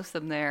touched on most of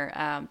them there,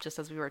 just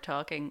as we were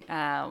talking.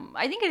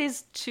 I think it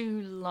is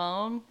too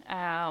long,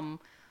 and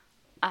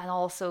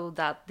also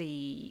that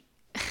the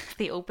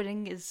the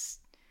opening is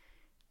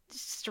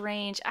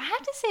strange. I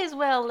have to say as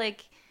well,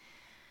 like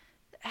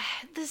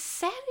the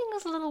setting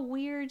was a little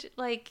weird,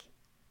 like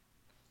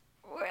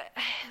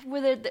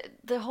with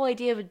the whole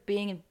idea of it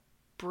being in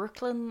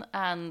Brooklyn,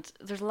 and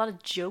there's a lot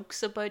of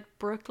jokes about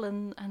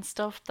Brooklyn and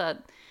stuff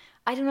that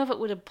I don't know if it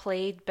would have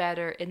played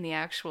better in the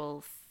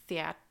actual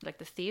like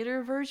the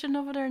theater version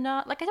of it or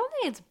not. Like I don't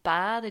think it's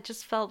bad. It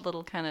just felt a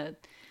little kind of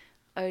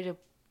out of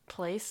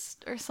place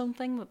or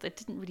something. That it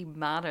didn't really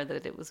matter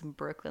that it was in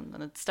Brooklyn,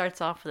 and it starts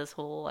off with this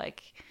whole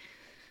like,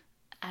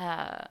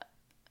 yeah,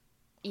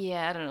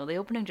 I don't know. The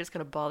opening just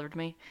kind of bothered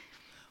me.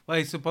 Well,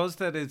 I suppose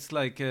that it's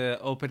like an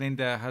opening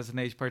that hasn't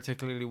aged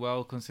particularly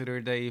well,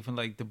 considering they even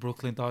like the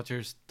Brooklyn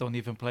Dodgers don't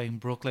even play in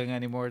Brooklyn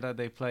anymore; that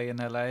they play in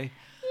LA. Yeah,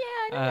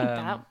 I don't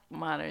think that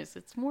matters.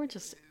 It's more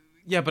just.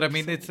 Yeah, but I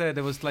mean, it's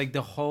there was like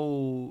the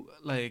whole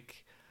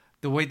like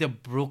the way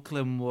that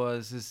Brooklyn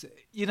was is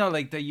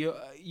like that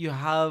you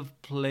have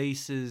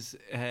places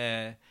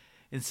in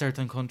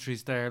certain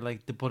countries that are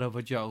like the butt of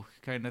a joke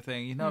kind of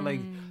thing. Like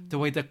the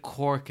way that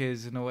Cork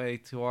is in a way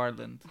to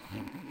Ireland.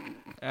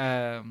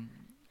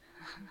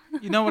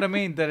 You know what I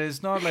mean? That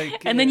it's not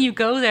like. And then you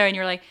go there and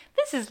you're like,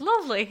 this is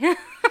lovely.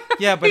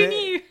 Yeah, but.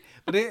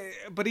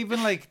 But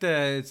even like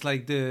it's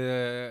like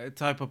the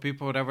type of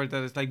people, whatever,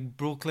 that it's like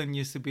Brooklyn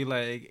used to be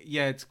like,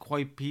 yeah, it's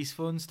quite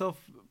peaceful and stuff,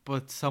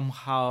 but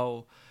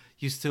somehow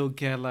you still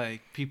get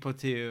like people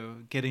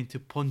to get into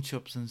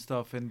punch-ups and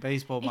stuff in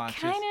baseball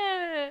matches.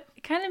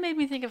 It kind of made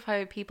me think of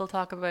how people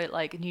talk about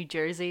like New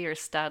Jersey or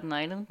Staten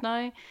Island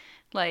now,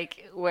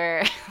 like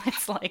where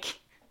it's like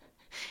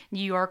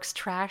New York's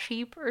trash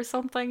heap or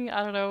something.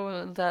 I don't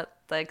know, that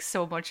like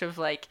so much of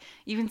like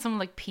even some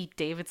like Pete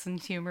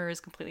Davidson's humor is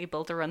completely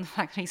built around the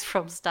fact that he's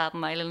from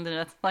Staten Island, and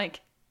it's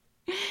like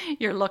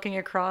you're looking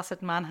across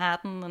at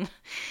Manhattan, and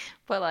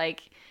but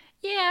like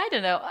yeah, I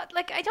don't know,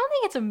 like I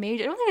don't think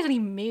there's any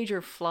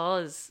major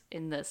flaws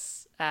in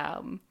this.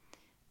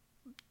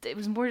 It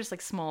was more just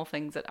like small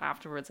things that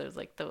afterwards I was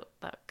like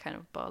that kind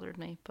of bothered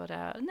me, but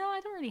no,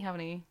 I don't really have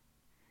any.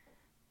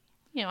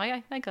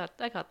 I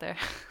got there.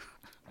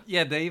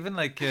 Yeah, they even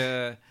like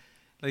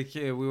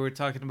we were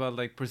talking about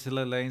like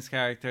Priscilla Lane's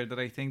character, that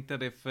I think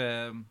that if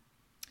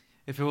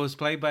it was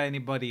played by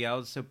anybody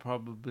else, it'd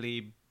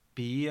probably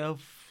be a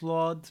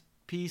flawed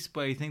piece.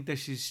 But I think that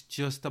she's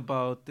just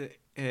about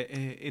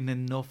in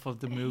enough of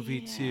the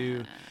movie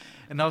to,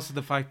 and also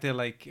the fact that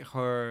like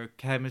her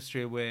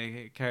chemistry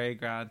with Cary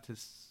Grant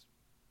is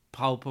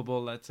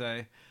palpable, let's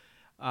say.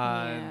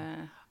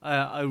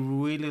 I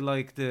really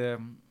like the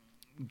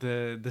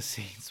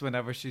scenes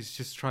whenever she's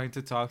just trying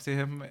to talk to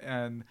him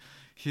and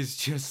he's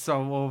just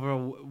so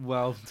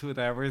overwhelmed with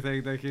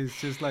everything that he's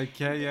just like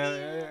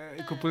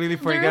completely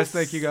forgets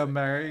like he got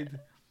married.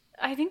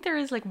 I think there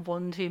is like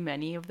one too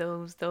many of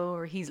those though,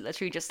 where he's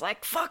literally just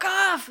like fuck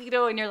off, you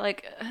know, and you're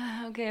like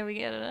okay, we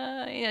get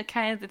it.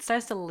 Kind of, it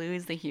starts to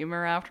lose the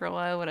humor after a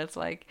while when it's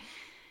like,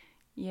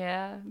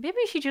 yeah, maybe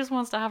she just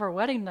wants to have her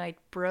wedding night,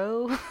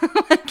 bro.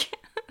 like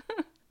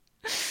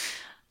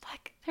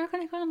they're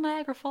gonna go to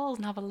Niagara Falls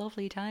and have a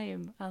lovely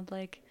time, and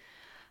like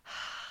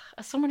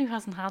as someone who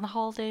hasn't had a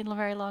holiday in a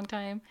very long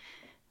time,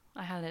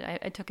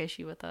 I took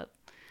issue with that.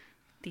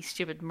 These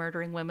stupid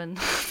murdering women.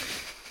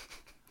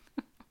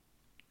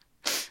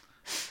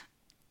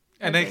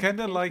 And I kind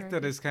of like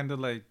that it's kind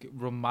of like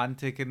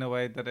romantic in a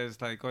way that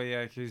it's like, oh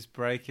yeah, he's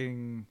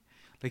breaking,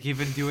 like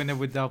even doing it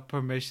without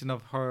permission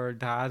of her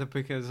dad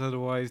because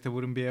otherwise they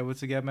wouldn't be able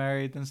to get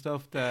married and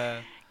stuff.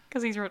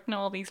 Because he's written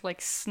all these like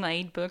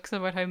snide books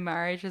about how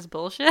marriage is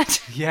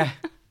bullshit. Yeah.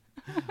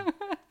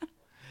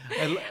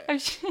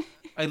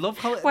 I love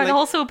how while like,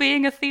 also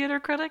being a theater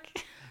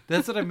critic.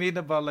 That's what I mean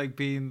about like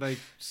being like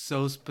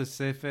so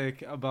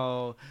specific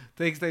about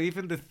things that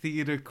even the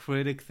theater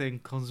critic thing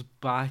comes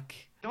back.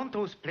 Don't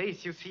those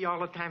plays you see all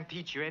the time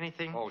teach you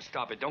anything? Oh,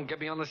 stop it. Don't get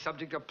me on the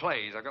subject of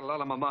plays. I got a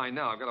lot on my mind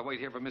now. I've got to wait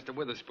here for Mr.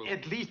 Witherspoon.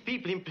 At least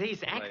people in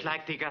plays act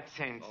like they got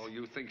sense. Oh,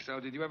 you think so?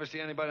 Did you ever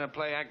see anybody in a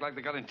play act like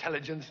they got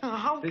intelligence?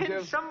 How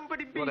can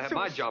somebody be so... Well, I had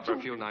my job for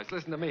a few nights.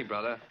 Listen to me,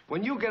 brother.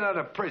 When you get out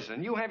of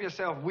prison, you have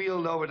yourself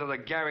wheeled over to the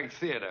Garrick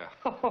Theater.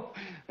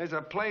 There's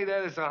a play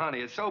there that's a honey.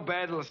 It's so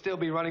bad it'll still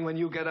be running when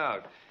you get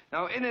out.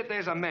 Now, in it,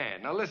 there's a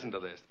man. Now, listen to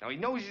this. Now, he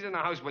knows he's in a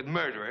house with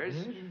murderers,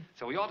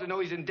 so he ought to know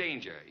he's in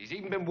danger. He's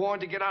even been warned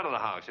to get out of the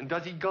house. And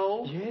does he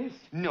go? Yes.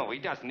 No, he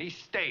doesn't. He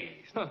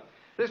stays.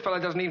 This fella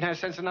doesn't even have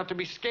sense enough to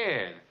be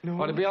scared. No.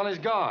 Or to be on his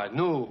guard.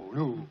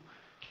 No.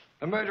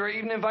 The murderer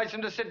even invites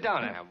him to sit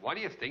down. And what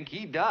do you think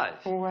he does?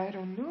 Oh, I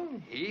don't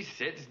know. He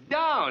sits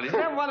down. Isn't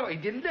that wonderful? He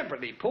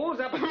deliberately pulls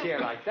up a chair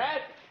like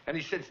that, and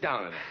he sits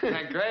down in it. Isn't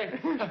that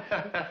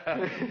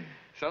great?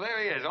 So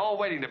there he is, all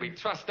waiting to be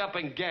trussed up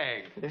and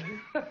gagged.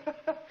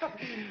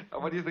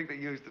 What do you think they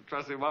used to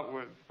truss him up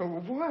with?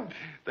 What?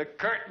 The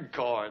curtain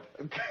cord.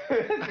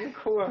 Curtain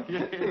cord?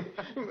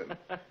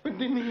 But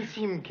didn't he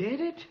see him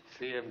get it?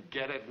 See him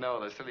get it?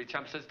 No, the silly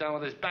chump sits down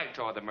with his back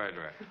toward the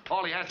murderer.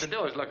 All he has to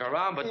do is look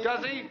around, but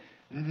does he?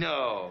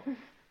 No.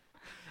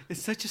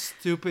 It's such a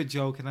stupid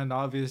joke and an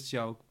obvious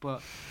joke,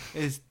 but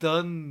it's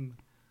done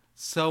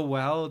so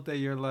well that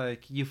you're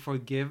like, you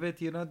forgive it,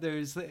 you know.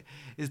 It's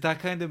that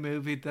kind of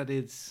movie that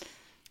it's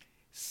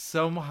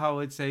somehow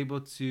it's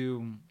able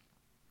to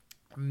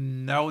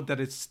know that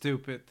it's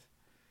stupid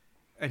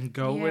and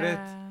go with it,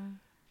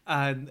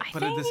 and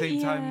but at the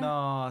same time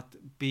not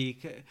be,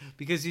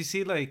 because you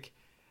see like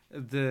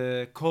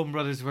the Coen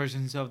Brothers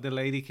versions of The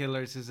Lady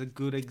Killers is a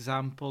good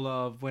example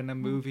of when a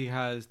movie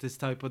has this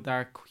type of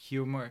dark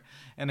humor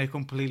and it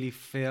completely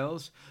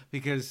fails,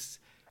 because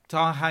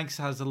Tom Hanks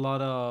has a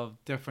lot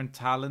of different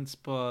talents,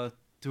 but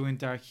doing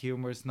dark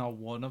humor is not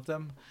one of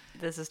them.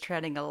 This is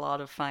treading a lot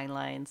of fine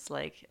lines,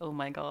 like, oh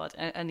my god.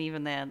 And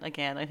even then,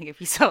 again, I think if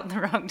you saw it on the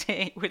wrong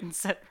day, it wouldn't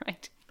sit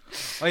right.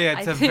 Oh yeah,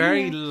 it's a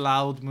very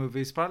loud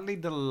movie. It's probably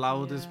the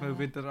loudest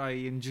movie that I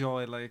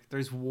enjoy. Like,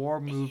 there's war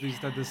movies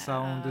that the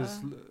sound is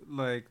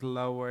like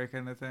lower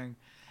kind of thing.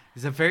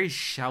 It's a very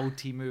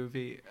shouty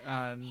movie.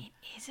 And it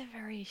is a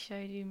very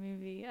shouty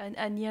movie.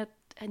 And yet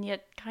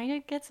kind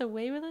of gets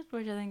away with it,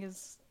 which I think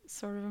is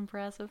sort of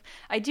impressive.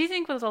 I do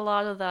think with a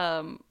lot of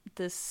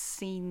the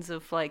scenes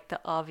of like the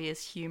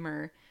obvious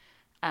humor,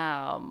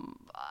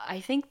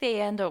 I think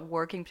they end up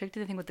working,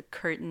 particularly the thing with the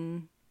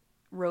curtain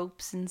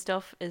ropes and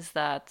stuff, is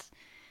that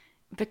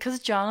because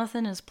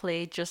Jonathan is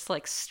played just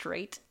like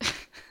straight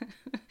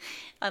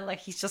and like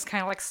he's just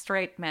kind of like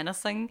straight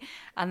menacing,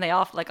 and they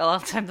often, like a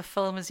lot of time the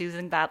film is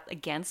using that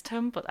against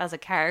him, but as a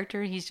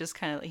character he's just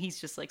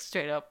like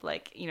straight up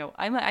like, you know,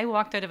 I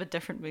walked out of a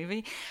different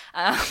movie.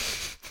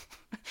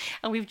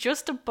 And we've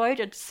just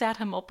about set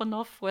him up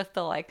enough with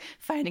the like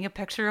finding a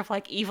picture of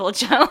like evil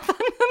Jonathan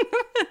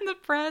in the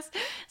press.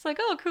 It's like,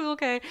 oh cool,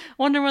 okay,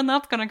 wonder when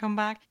that's gonna come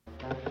back.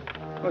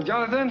 Well,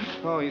 Jonathan?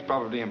 Oh, he's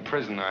probably in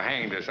prison or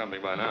hanged or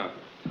something by now.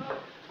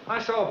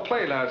 I saw a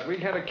play last week,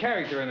 had a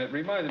character in it,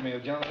 reminded me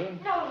of Jonathan.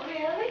 No,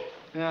 really?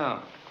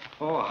 Yeah.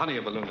 Oh, honey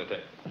of a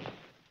lunatic.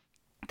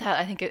 That,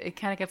 I think it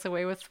kind of gets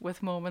away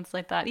with moments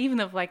like that, even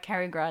if like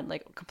Cary Grant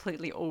like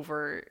completely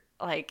overdoing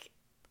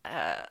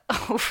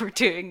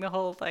the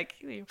whole like.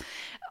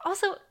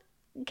 Also,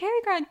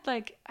 Cary Grant,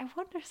 like, I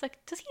wonder, it's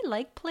like, does he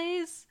like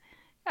plays?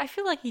 I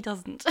feel like he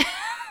doesn't.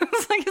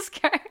 It's like his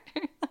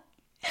character.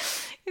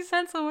 He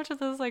spent so much of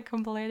this like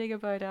complaining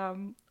about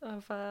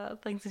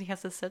things that he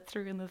has to sit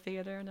through in the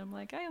theater, and I'm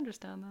like, I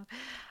understand that.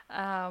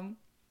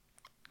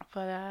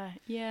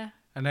 Yeah,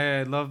 And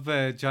I love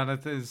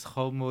Jonathan's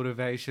whole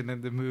motivation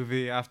in the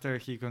movie after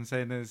he comes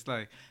in is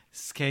like,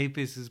 escape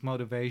is his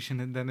motivation.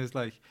 And then it's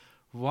like,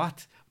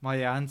 what? My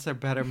aunts are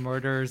better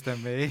murderers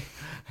than me.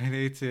 I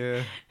need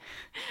to.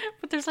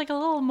 But there's like a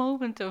little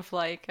moment of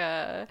like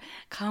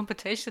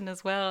competition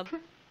as well.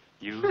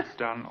 You've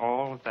done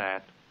all of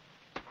that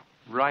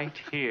right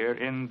here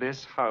in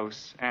this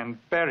house and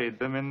buried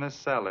them in the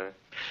cellar.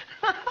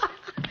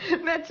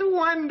 That's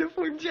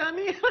wonderful,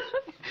 Johnny.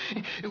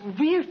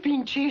 We've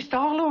been chased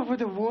all over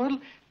the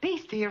world. They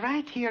stay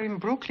right here in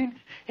Brooklyn,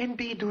 and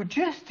they do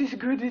just as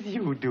good as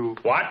you do.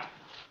 What?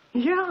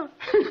 Yeah.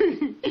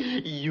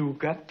 You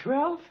got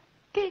 12,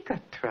 they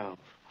got 12.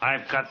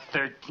 I've got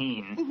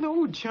 13.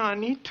 No,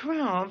 Johnny,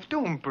 12.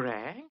 Don't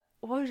brag.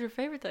 What was your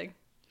favorite thing?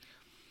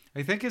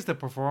 I think it's the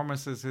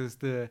performances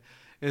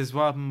is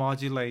what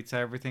modulates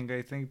everything.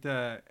 I think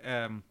that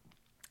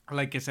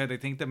like I said, I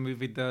think the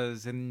movie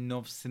does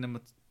enough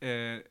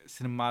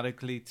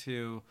cinematically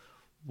to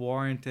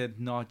warrant it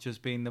not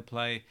just being the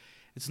play.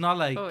 It's not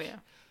like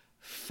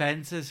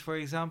Fences, for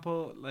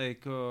example,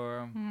 like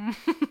or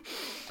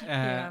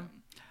I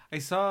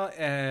saw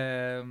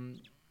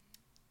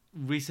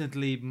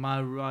recently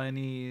Matt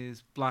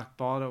Roney's Black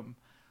Bottom,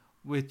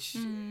 which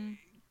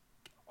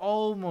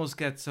almost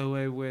gets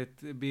away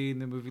with being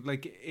the movie.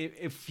 Like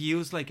it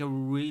feels like a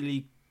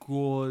really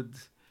good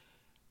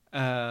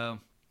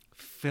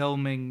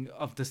filming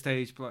of the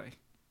stage play.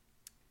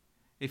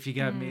 If you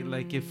get me,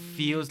 like it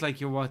feels like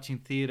you're watching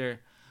theater.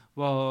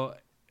 Well,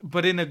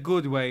 but in a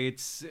good way.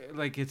 It's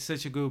like it's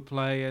such a good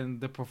play, and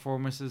the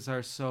performances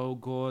are so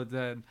good,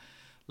 and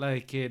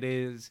like it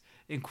is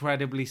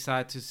incredibly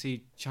sad to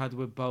see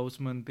Chadwick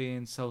Boseman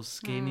being so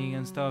skinny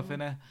and stuff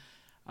in it,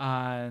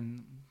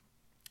 and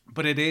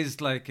but it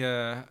is like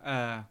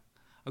a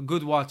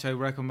good watch. I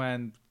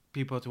recommend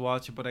people to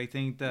watch it, but I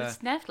think that it's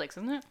Netflix,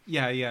 isn't it?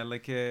 Yeah,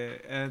 like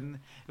and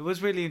it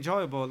was really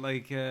enjoyable.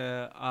 Like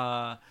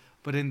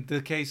but in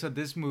the case of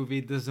this movie,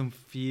 it doesn't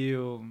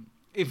feel,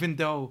 even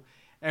though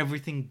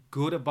everything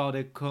good about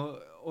it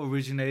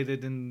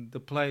originated in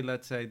the play.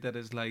 Let's say that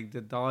is like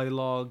the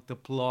dialogue, the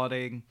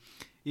plotting,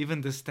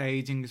 even the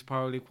staging is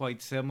probably quite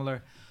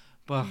similar,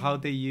 but how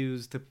they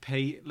use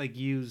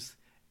use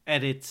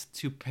edits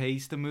to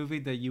pace the movie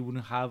that you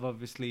wouldn't have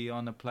obviously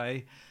on a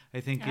play.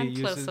 I think and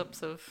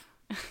close-ups of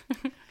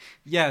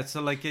yeah,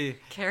 so like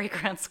Cary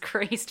Grant's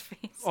crazed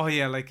face. Oh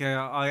yeah, like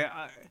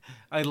I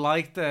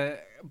like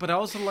that, but I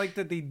also like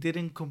that they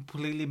didn't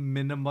completely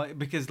minimize,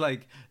 because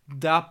like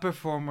that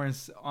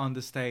performance on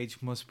the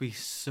stage must be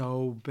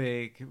so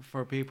big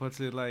for people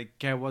to like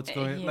get what's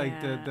going,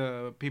 like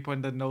the people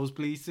in the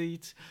nosebleed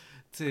seats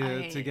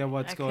to get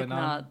what's going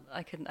on.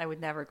 I would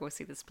never go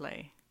see this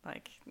play.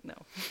 Like no.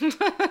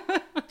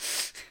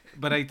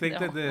 But I think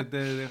that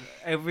the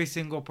every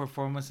single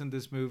performance in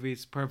this movie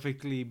is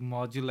perfectly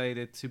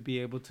modulated to be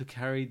able to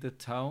carry the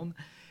tone,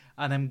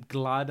 and I'm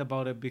glad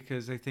about it,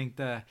 because I think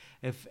that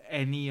if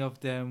any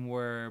of them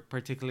were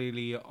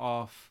particularly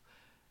off,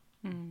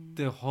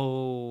 the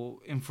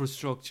whole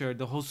infrastructure,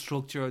 the whole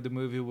structure of the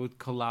movie would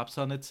collapse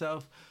on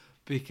itself,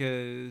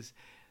 because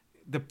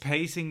the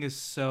pacing is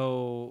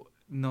so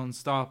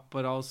non-stop,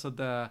 but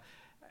also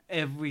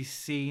every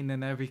scene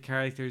and every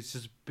character is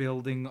just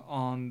building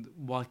on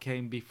what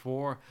came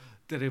before,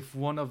 that if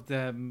one of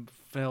them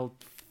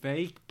felt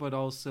fake, but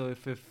also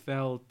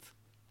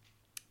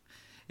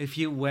if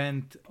you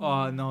went,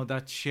 oh no,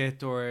 that's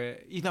shit, or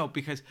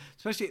because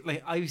especially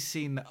like I've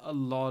seen a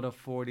lot of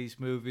 40s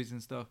movies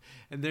and stuff,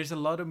 and there's a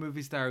lot of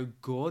movies that are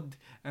good,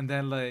 and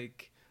then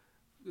like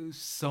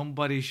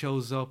somebody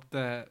shows up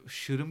that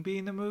shouldn't be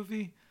in the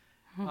movie,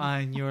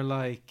 and you're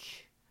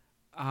like,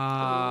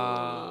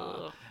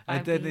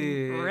 I've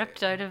been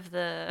ripped out of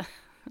the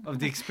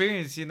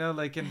experience,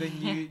 like, and then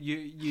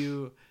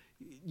you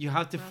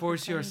have to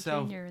force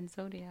yourself in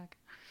Zodiac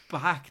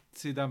back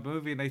to that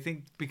movie. And I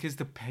think because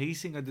the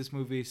pacing of this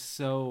movie is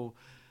so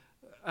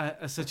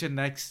such a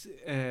neck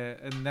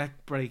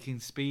breaking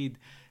speed,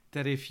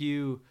 that if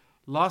you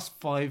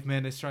lost 5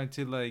 minutes trying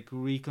to like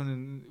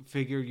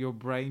reconfigure your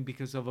brain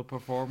because of a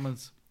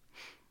performance,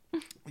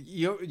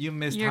 you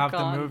missed half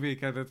the movie,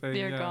 kind of thing.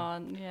 You're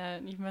gone. Yeah,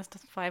 you missed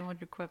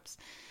 500 quips.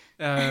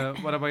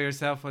 What about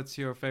yourself? What's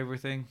your favorite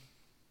thing?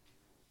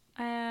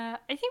 I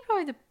think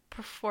probably the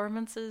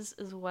performances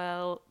as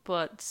well,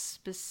 but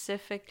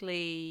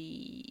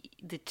specifically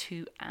the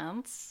two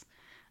aunts.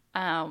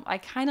 I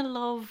kind of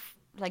love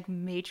like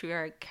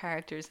matriarch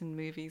characters in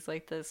movies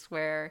like this,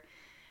 where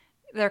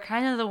they're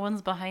kind of the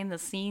ones behind the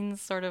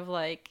scenes, sort of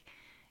like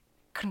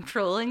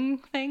controlling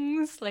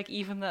things, like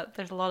even that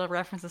there's a lot of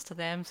references to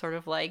them sort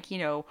of like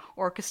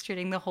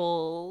orchestrating the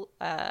whole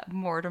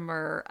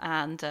Mortimer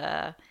and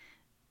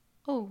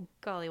oh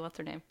golly, what's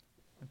her name?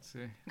 Let's see.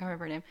 I can't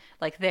remember her name.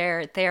 Like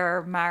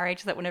their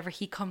marriage, that whenever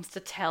he comes to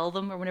tell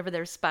them, or whenever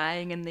they're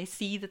spying and they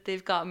see that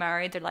they've got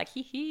married, they're like,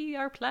 hee,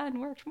 our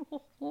plan worked.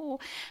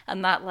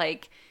 And that,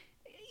 like,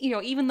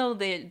 even though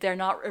they're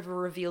not ever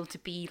revealed to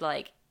be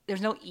like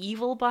there's no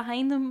evil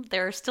behind them.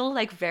 They're still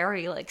like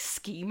very like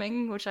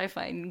scheming, which I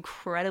find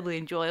incredibly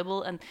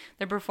enjoyable, and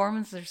their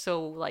performances are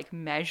so like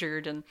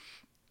measured. And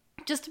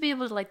just to be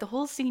able to like the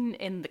whole scene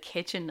in the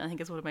kitchen, I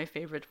think is one of my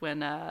favorite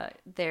when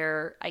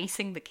they're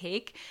icing the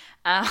cake.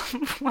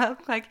 Well,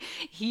 like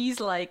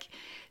he's like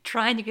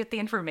trying to get the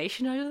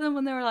information out of them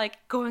when they're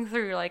like going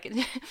through like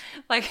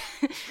like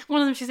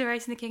one of them, she's there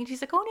icing the cake and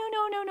she's like,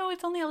 oh no,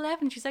 it's only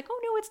 11. She's like, oh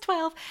no, it's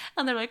 12.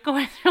 And they're like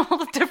going through all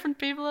the different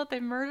people that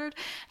they murdered.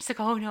 She's like,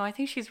 oh no, I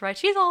think she's right.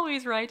 She's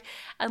always right.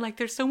 And like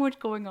there's so much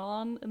going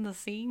on in the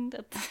scene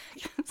at the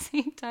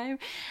same time,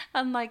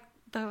 and like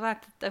the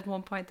fact that at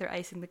one point they're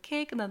icing the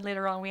cake, and then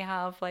later on we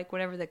have like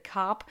whenever the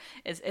cop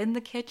is in the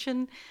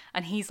kitchen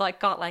and he's like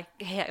got like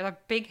a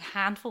big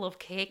handful of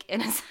cake in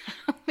his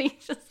hand,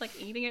 he's just like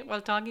eating it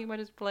while talking about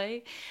his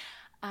play.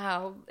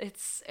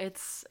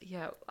 It's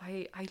yeah,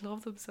 I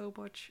love them so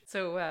much.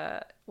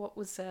 So what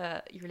was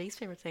your least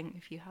favorite thing,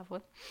 if you have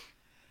one?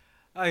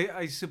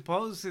 I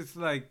suppose it's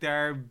like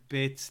there are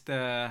bits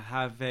that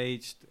have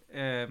aged.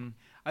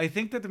 I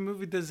think that the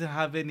movie doesn't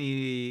have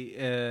any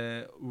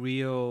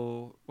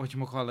real,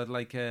 whatchamacallit,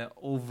 like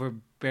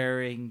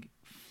overbearing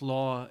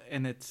flaw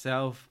in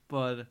itself,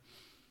 but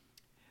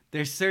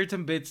there's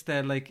certain bits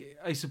that, like,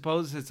 I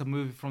suppose it's a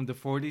movie from the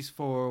 40s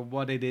for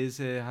what it is.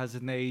 It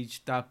hasn't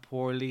aged that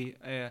poorly.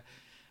 I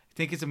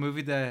think it's a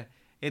movie that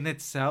in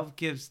itself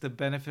gives the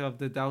benefit of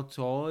the doubt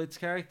to all its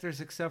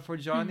characters except for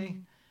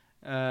Johnny.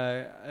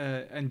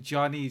 And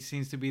Johnny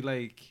seems to be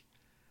like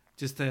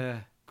just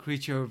a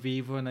creature of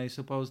evil, and I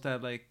suppose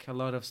that like a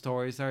lot of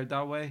stories are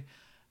that way.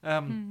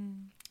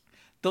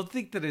 Don't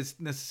think that it's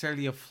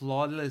necessarily a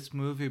flawless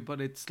movie, but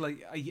it's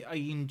like I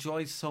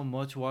enjoy so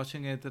much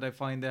watching it that I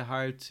find it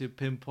hard to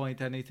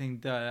pinpoint anything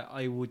that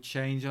I would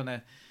change on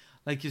it.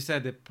 Like you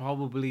said, it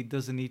probably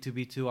doesn't need to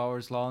be 2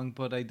 hours long,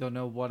 but I don't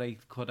know what I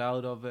cut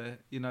out of it.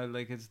 You know,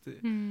 like the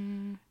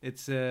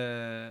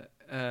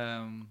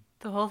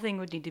whole thing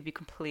would need to be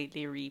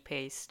completely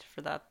repaced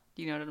for that.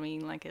 You know what I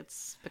mean? Like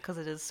it's because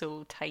it is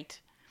so tight.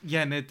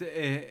 Yeah, and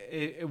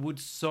it would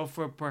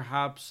suffer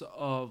perhaps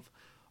of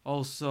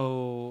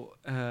also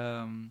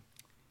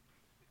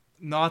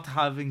not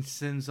having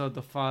sins of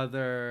the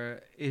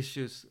father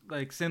issues.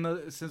 Like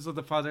sins of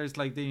the father is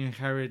like the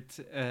inherent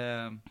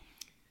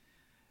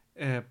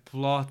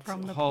plot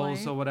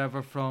holes or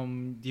whatever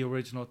from the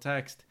original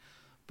text,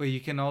 but you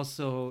can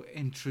also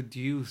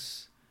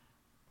introduce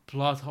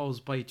plot holes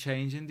by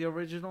changing the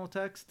original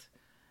text.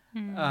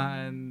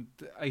 And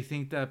I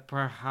think that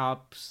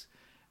perhaps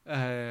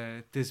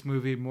this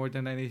movie, more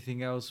than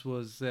anything else,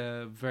 was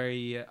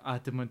very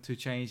adamant to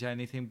change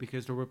anything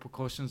because the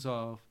repercussions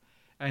of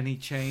any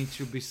change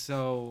would be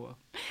so...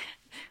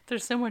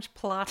 There's so much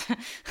plot.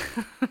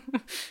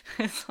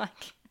 It's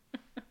like...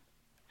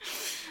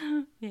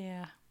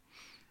 yeah.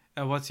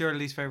 What's your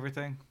least favorite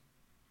thing?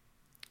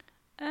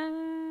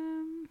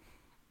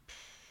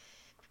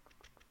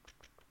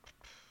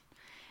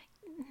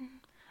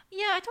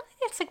 Yeah, I don't think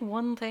it's like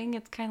one thing.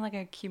 It's kind of like an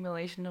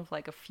accumulation of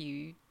like a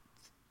few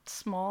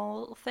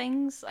small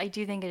things. I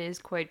do think it is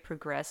quite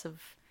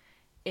progressive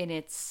in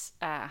its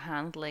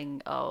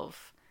handling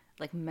of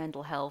like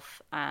mental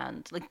health,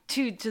 and like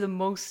to the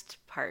most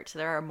part.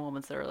 There are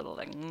moments that are a little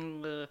like,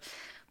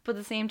 but at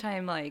the same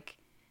time, like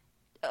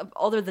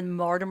other than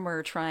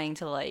Mortimer trying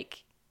to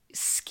like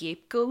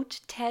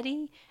scapegoat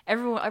Teddy,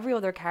 every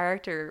other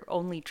character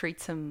only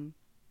treats him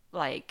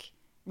like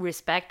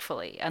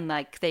respectfully, and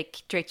like they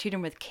treat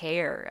him with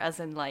care, as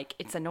in like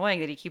it's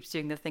annoying that he keeps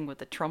doing the thing with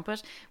the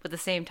trumpet, but at the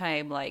same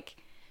time, like,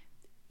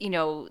 you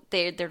know,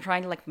 they're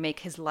trying to like make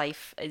his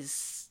life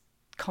as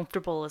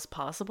comfortable as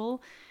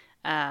possible.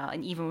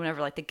 And even whenever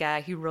like the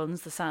guy who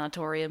runs the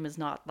sanatorium is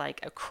not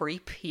like a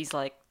creep, he's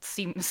like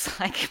seems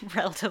like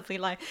relatively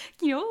like,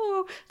 you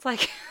know, it's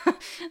like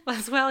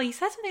as well. He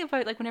says something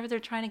about like whenever they're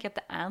trying to get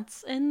the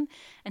ants in,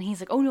 and he's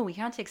like, oh no, we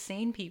can't take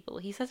sane people.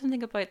 He says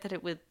something about that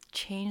it would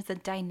change the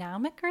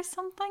dynamic or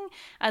something,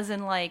 as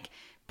in like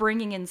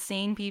bringing in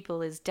sane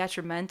people is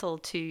detrimental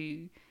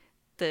to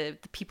the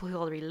people who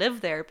already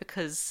live there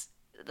because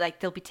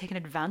like they'll be taken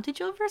advantage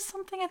of or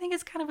something. I think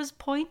is kind of his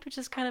point, which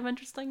is kind of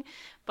interesting.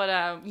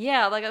 But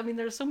yeah, like I mean,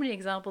 there's so many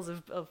examples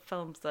of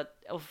films that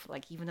of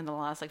like even in the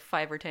last like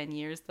 5 or 10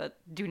 years that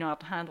do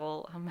not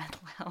handle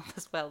mental health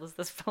as well as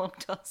this film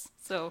does.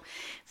 So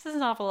this is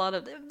an awful lot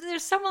of.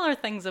 There's similar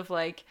things of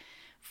like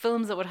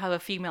films that would have a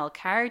female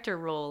character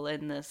role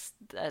in this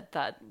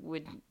that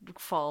would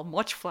fall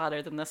much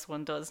flatter than this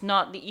one does.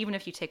 Not even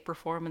if you take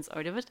performance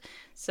out of it.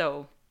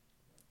 So,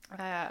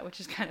 which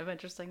is kind of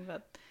interesting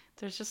that.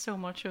 There's just so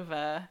much of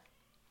the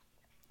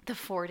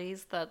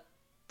 40s that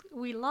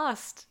we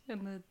lost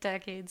in the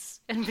decades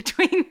in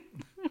between.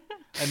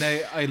 And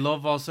I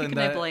love also in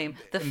that... I blame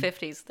the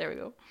 50s. There we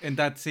go. In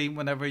that scene,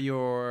 whenever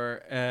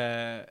you're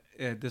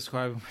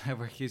describing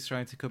whenever he's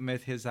trying to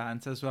commit his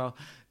aunt as well,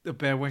 the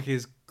bit where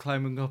he's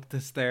climbing up the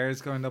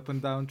stairs, going up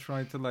and down,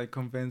 trying to like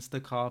convince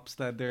the cops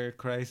that they're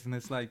crazy, and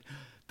it's like,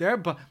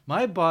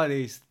 my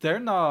bodies, they're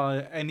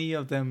not any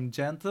of them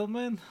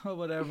gentlemen or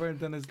whatever. And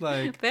then it's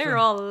like they're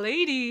all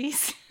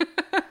ladies.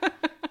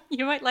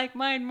 You might like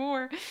mine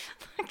more.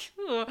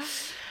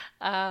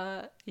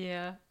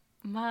 Yeah.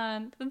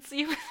 Man, it's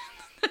even...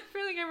 I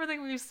feel like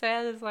everything we've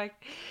said is like...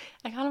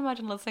 I can't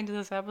imagine listening to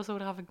this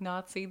episode having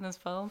not seen this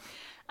film.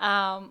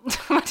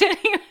 But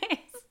anyways...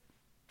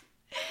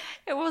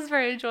 It was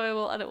very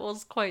enjoyable and it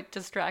was quite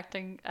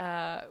distracting,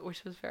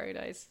 which was very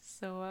nice.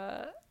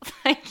 So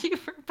thank you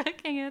for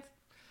picking it.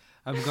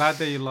 I'm glad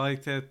that you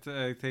liked it.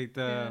 I think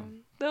the...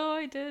 No,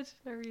 I did.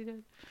 I really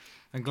did.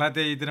 I'm glad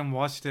that you didn't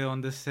watch it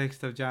on the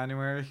 6th of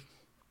January.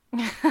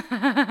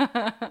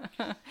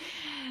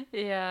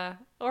 Yeah.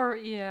 Or,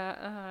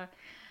 yeah.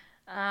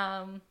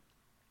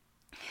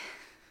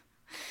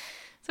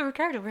 So,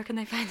 Ricardo, where can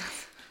they find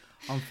us?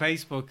 On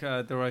Facebook,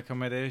 The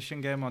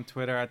Recommendation Game. On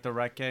Twitter, at The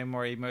Rec Game.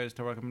 Or email is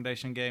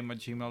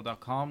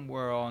therecommendationgame@gmail.com.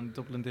 We're on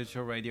Dublin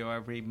Digital Radio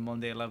every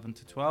Monday 11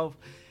 to 12.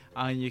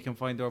 And you can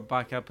find our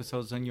back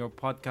episodes on your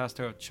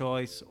podcaster of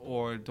choice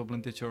or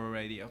Dublin Digital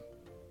Radio.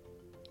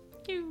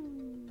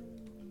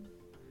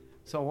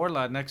 So,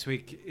 Orla, next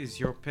week is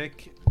your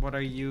pick. What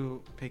are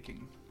you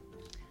picking?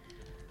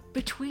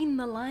 Between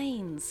the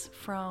Lines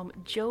from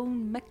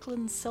Joan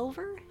Micklin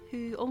Silver,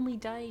 who only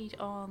died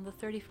on the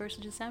 31st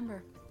of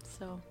December.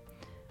 So,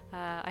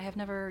 I have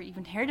never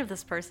even heard of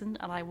this person,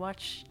 and I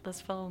watched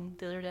this film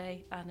the other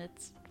day, and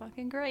it's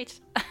fucking great.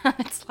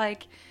 It's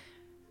like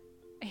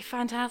a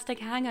fantastic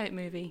hangout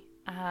movie,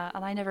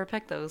 and I never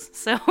picked those.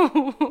 So,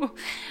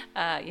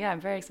 yeah,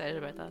 I'm very excited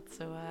about that.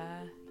 So,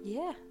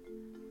 yeah.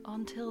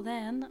 Until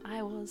then,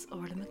 I was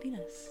Orla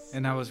McNeilus.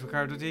 And I was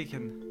Ricardo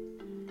Deacon.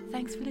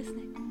 Thanks for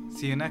listening.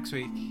 See you next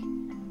week.